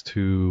links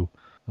to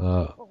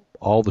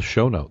all the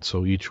show notes.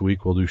 So each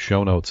week we'll do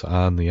show notes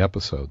on the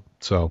episode.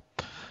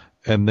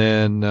 And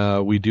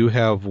then we do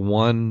have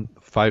one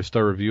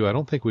 5-star review. I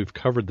don't think we've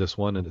covered this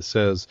one, and it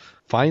says,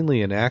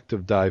 "Finally an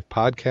active dive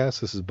podcast."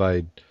 This is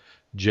by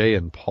Jay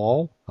and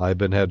Paul. I've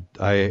been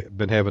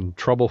having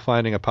trouble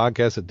finding a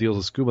podcast that deals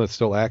with scuba. It's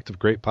still active.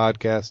 Great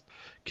podcast.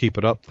 Keep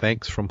it up.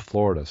 Thanks from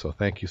Florida. So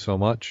thank you so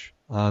much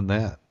on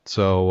that.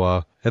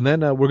 So and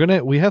then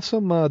we have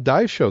some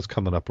dive shows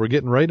coming up. We're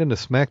getting right into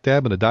smack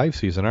dab in the dive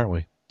season, aren't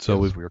we?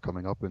 So yes, we are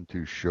coming up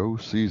into show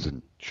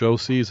season. So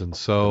at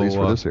least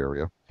for this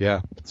area.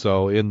 Yeah.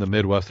 So in the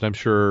Midwest, and I'm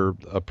sure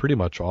pretty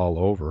much all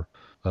over,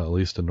 at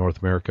least in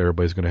North America,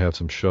 everybody's going to have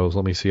some shows.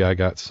 Let me see. I've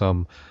got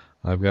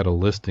a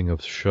listing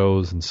of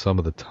shows and some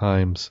of the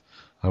times.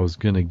 I was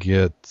going to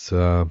get.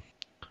 I'll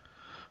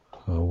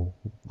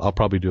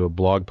probably do a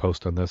blog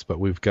post on this, but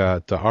we've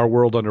got Our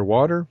World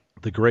Underwater,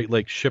 the Great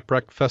Lakes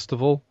Shipwreck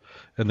Festival,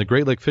 and the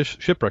Great Lakes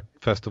Shipwreck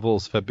Festival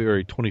is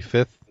February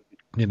 25th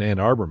in Ann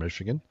Arbor,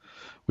 Michigan.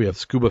 We have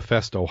Scuba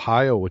Fest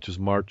Ohio, which is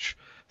March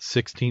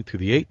 16th through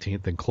the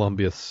 18th in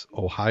Columbus,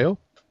 Ohio.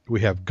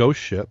 We have Ghost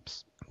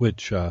Ships,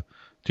 which, do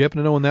you happen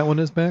to know when that one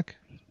is, Mack?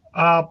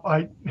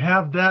 I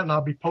have that, and I'll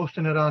be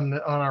posting it on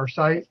our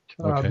site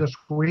this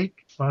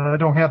week. I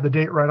don't have the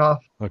date right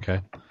off.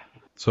 Okay.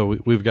 So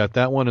we've got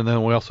that one, and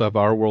then we also have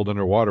Our World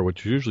Underwater,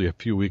 which is usually a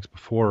few weeks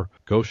before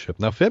Ghost Ship.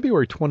 Now,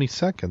 February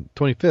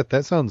 25th,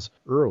 that sounds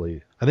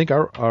early. I think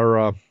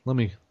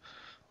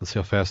let's see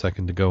how fast I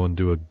can go and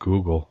do a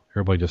Google.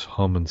 Everybody just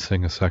hum and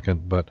sing a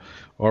second. But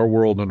Our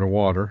World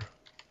Underwater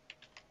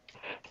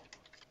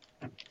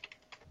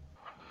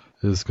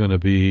is going to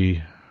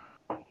be...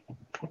 I'm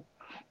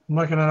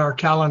looking at our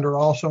calendar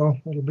also.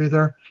 It'll be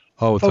there.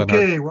 Oh, it's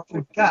okay. What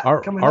we've got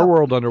Our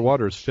World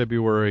Underwater is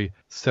February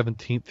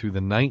 17th through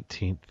the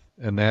 19th,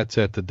 and that's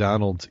at the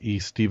Donald E.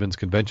 Stevens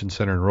Convention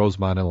Center in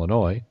Rosemont,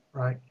 Illinois.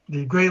 Right.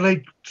 The Great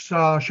Lakes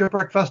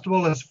Shipwreck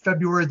Festival is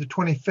February the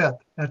 25th.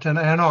 That's in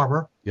Ann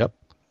Arbor. Yep.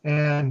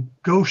 And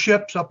Go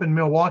Ships up in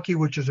Milwaukee,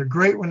 which is a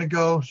great one to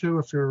go to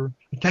if you're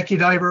a techie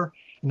diver.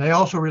 And they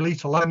also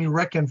release a lot of new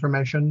wreck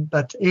information.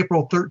 That's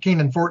April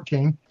 13 and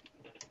 14.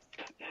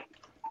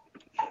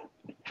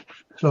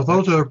 So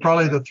those are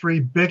probably the three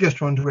biggest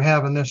ones we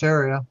have in this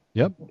area.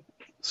 Yep.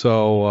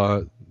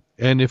 So,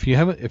 and if you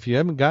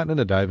haven't gotten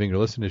into diving or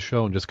listened to the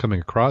show and just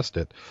coming across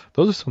it,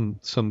 those are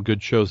some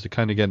good shows to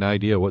kind of get an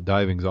idea what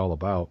diving's all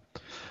about.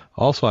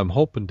 Also, I'm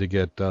hoping to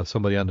get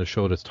somebody on the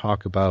show to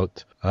talk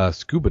about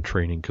scuba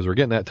training, because we're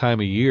getting that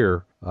time of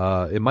year.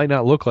 It might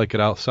not look like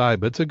it outside,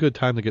 but it's a good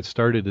time to get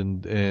started.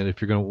 And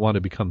if you're going to want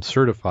to become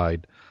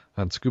certified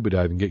on scuba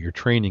diving, get your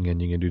training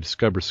in. You can do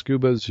Discover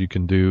Scubas. You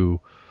can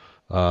do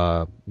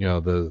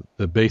the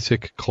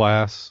basic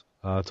class.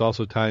 It's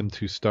also time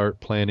to start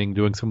planning,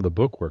 doing some of the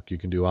book work you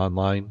can do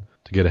online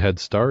to to get a head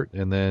start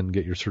and then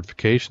get your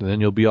certification, and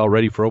then you'll be all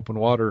ready for open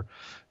water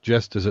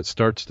just as it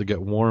starts to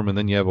get warm, and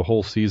then you have a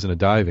whole season of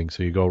diving.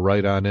 So you go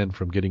right on in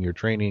from getting your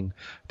training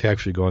to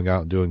actually going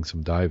out and doing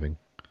some diving.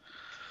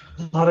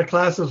 A lot of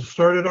classes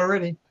started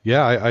already.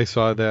 Yeah, I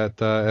saw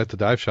that at the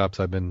dive shops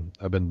I've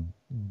been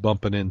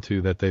bumping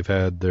into, that they've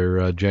had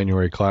their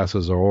January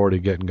classes are already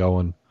getting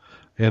going.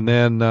 And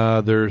then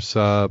there's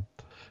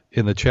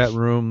in the chat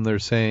room, they're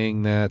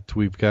saying that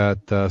we've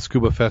got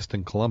Scuba Fest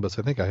in Columbus.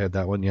 I think I had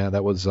that one. Yeah,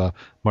 that was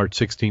March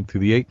 16th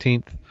through the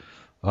 18th.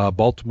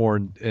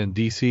 Baltimore and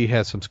D.C.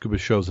 has some scuba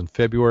shows in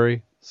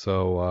February.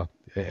 So,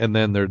 and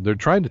then they're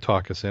trying to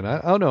talk us in.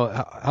 I don't know.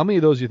 How many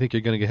of those do you think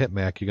you're going to hit,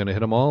 Mac? You going to hit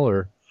them all,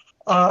 or?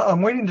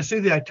 I'm waiting to see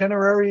the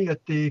itinerary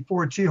at the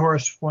Ford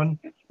Seahorse one.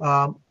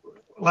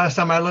 Last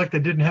time I looked, they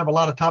didn't have a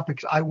lot of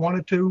topics I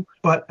wanted to.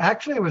 But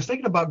actually, I was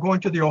thinking about going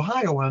to the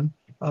Ohio one.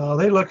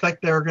 They look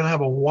like they're going to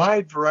have a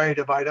wide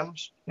variety of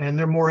items, and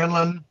they're more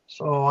inland.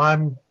 So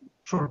I'm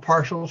sort of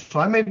partial. So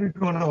I may be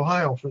going to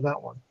Ohio for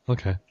that one.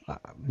 Okay.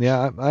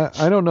 Yeah,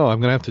 I don't know. I'm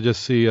going to have to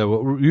just see.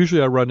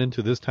 Usually I run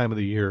into this time of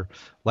the year.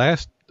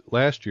 Last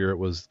year it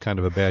was kind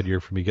of a bad year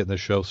for me getting the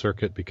show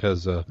circuit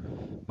because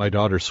my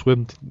daughter's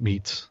swim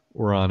meets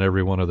were on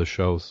every one of the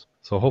shows.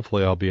 So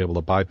hopefully I'll be able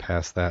to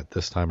bypass that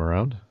this time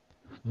around.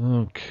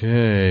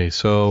 Okay.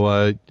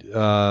 So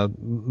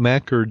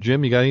Mac or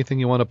Jim, you got anything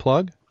you want to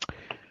plug?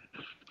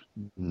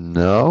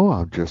 No,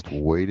 I'm just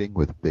waiting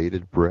with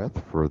bated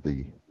breath for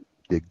the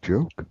big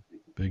joke.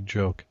 Big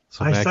joke.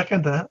 So I Mac,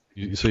 second that.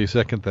 You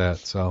second that.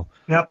 So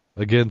Yep.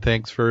 Again,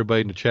 thanks for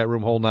everybody in the chat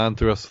room holding on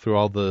through us through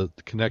all the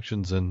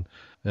connections and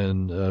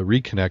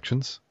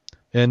reconnections.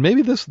 And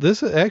maybe this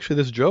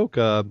joke,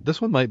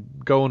 this one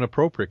might go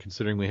inappropriate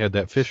considering we had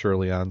that fish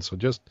early on. So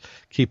just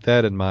keep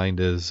that in mind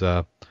as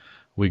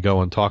we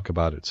go and talk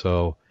about it.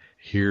 So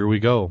here we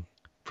go.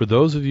 For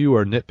those of you who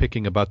are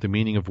nitpicking about the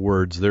meaning of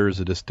words, there is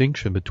a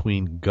distinction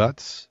between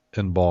guts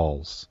and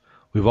balls.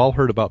 We've all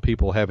heard about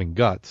people having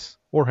guts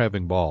or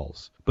having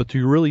balls, but do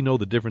you really know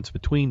the difference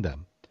between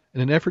them?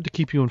 In an effort to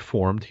keep you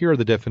informed, here are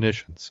the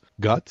definitions.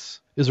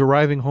 Guts is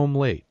arriving home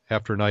late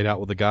after a night out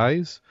with the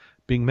guys,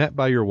 being met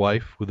by your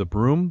wife with a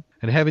broom,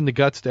 and having the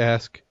guts to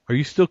ask, "Are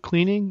you still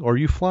cleaning or are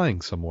you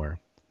flying somewhere?"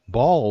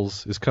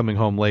 Balls is coming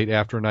home late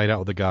after a night out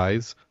with the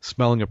guys,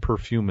 smelling of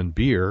perfume and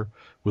beer,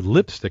 with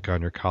lipstick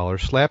on your collar,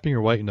 slapping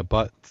your wife in the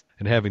butt,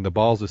 and having the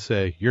balls to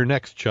say, "You're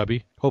next,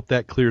 chubby." Hope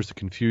that clears the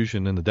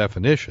confusion in the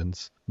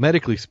definitions.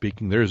 Medically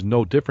speaking, there is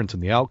no difference in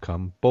the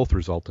outcome. Both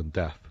result in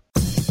death.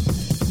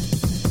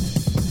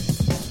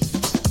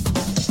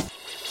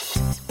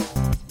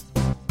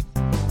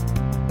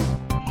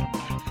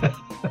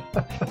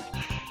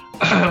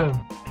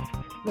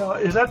 Now,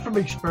 is that from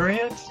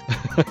experience?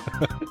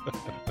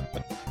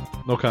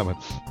 No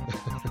comments.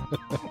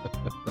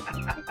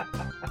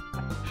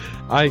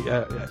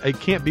 I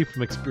can't be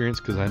from experience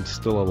because I'm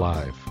still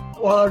alive.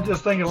 Well, I was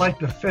just thinking like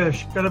the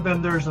fish. Could have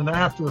been there's an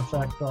after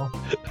effect, though.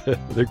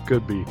 There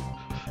could be.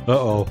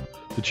 Uh-oh.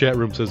 The chat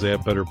room says they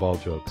have better ball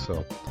jokes.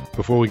 So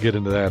before we get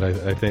into that,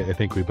 I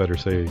think we better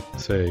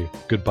say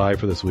goodbye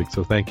for this week.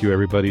 So thank you,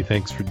 everybody.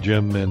 Thanks for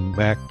Jim and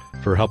Mac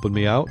for helping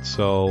me out.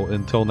 So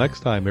until next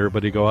time,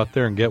 everybody go out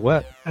there and get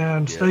wet.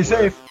 And stay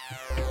safe.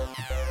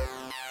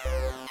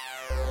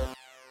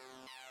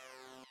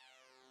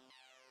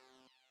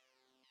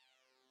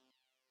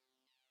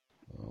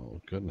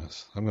 Oh,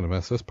 goodness. I'm going to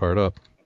mess this part up.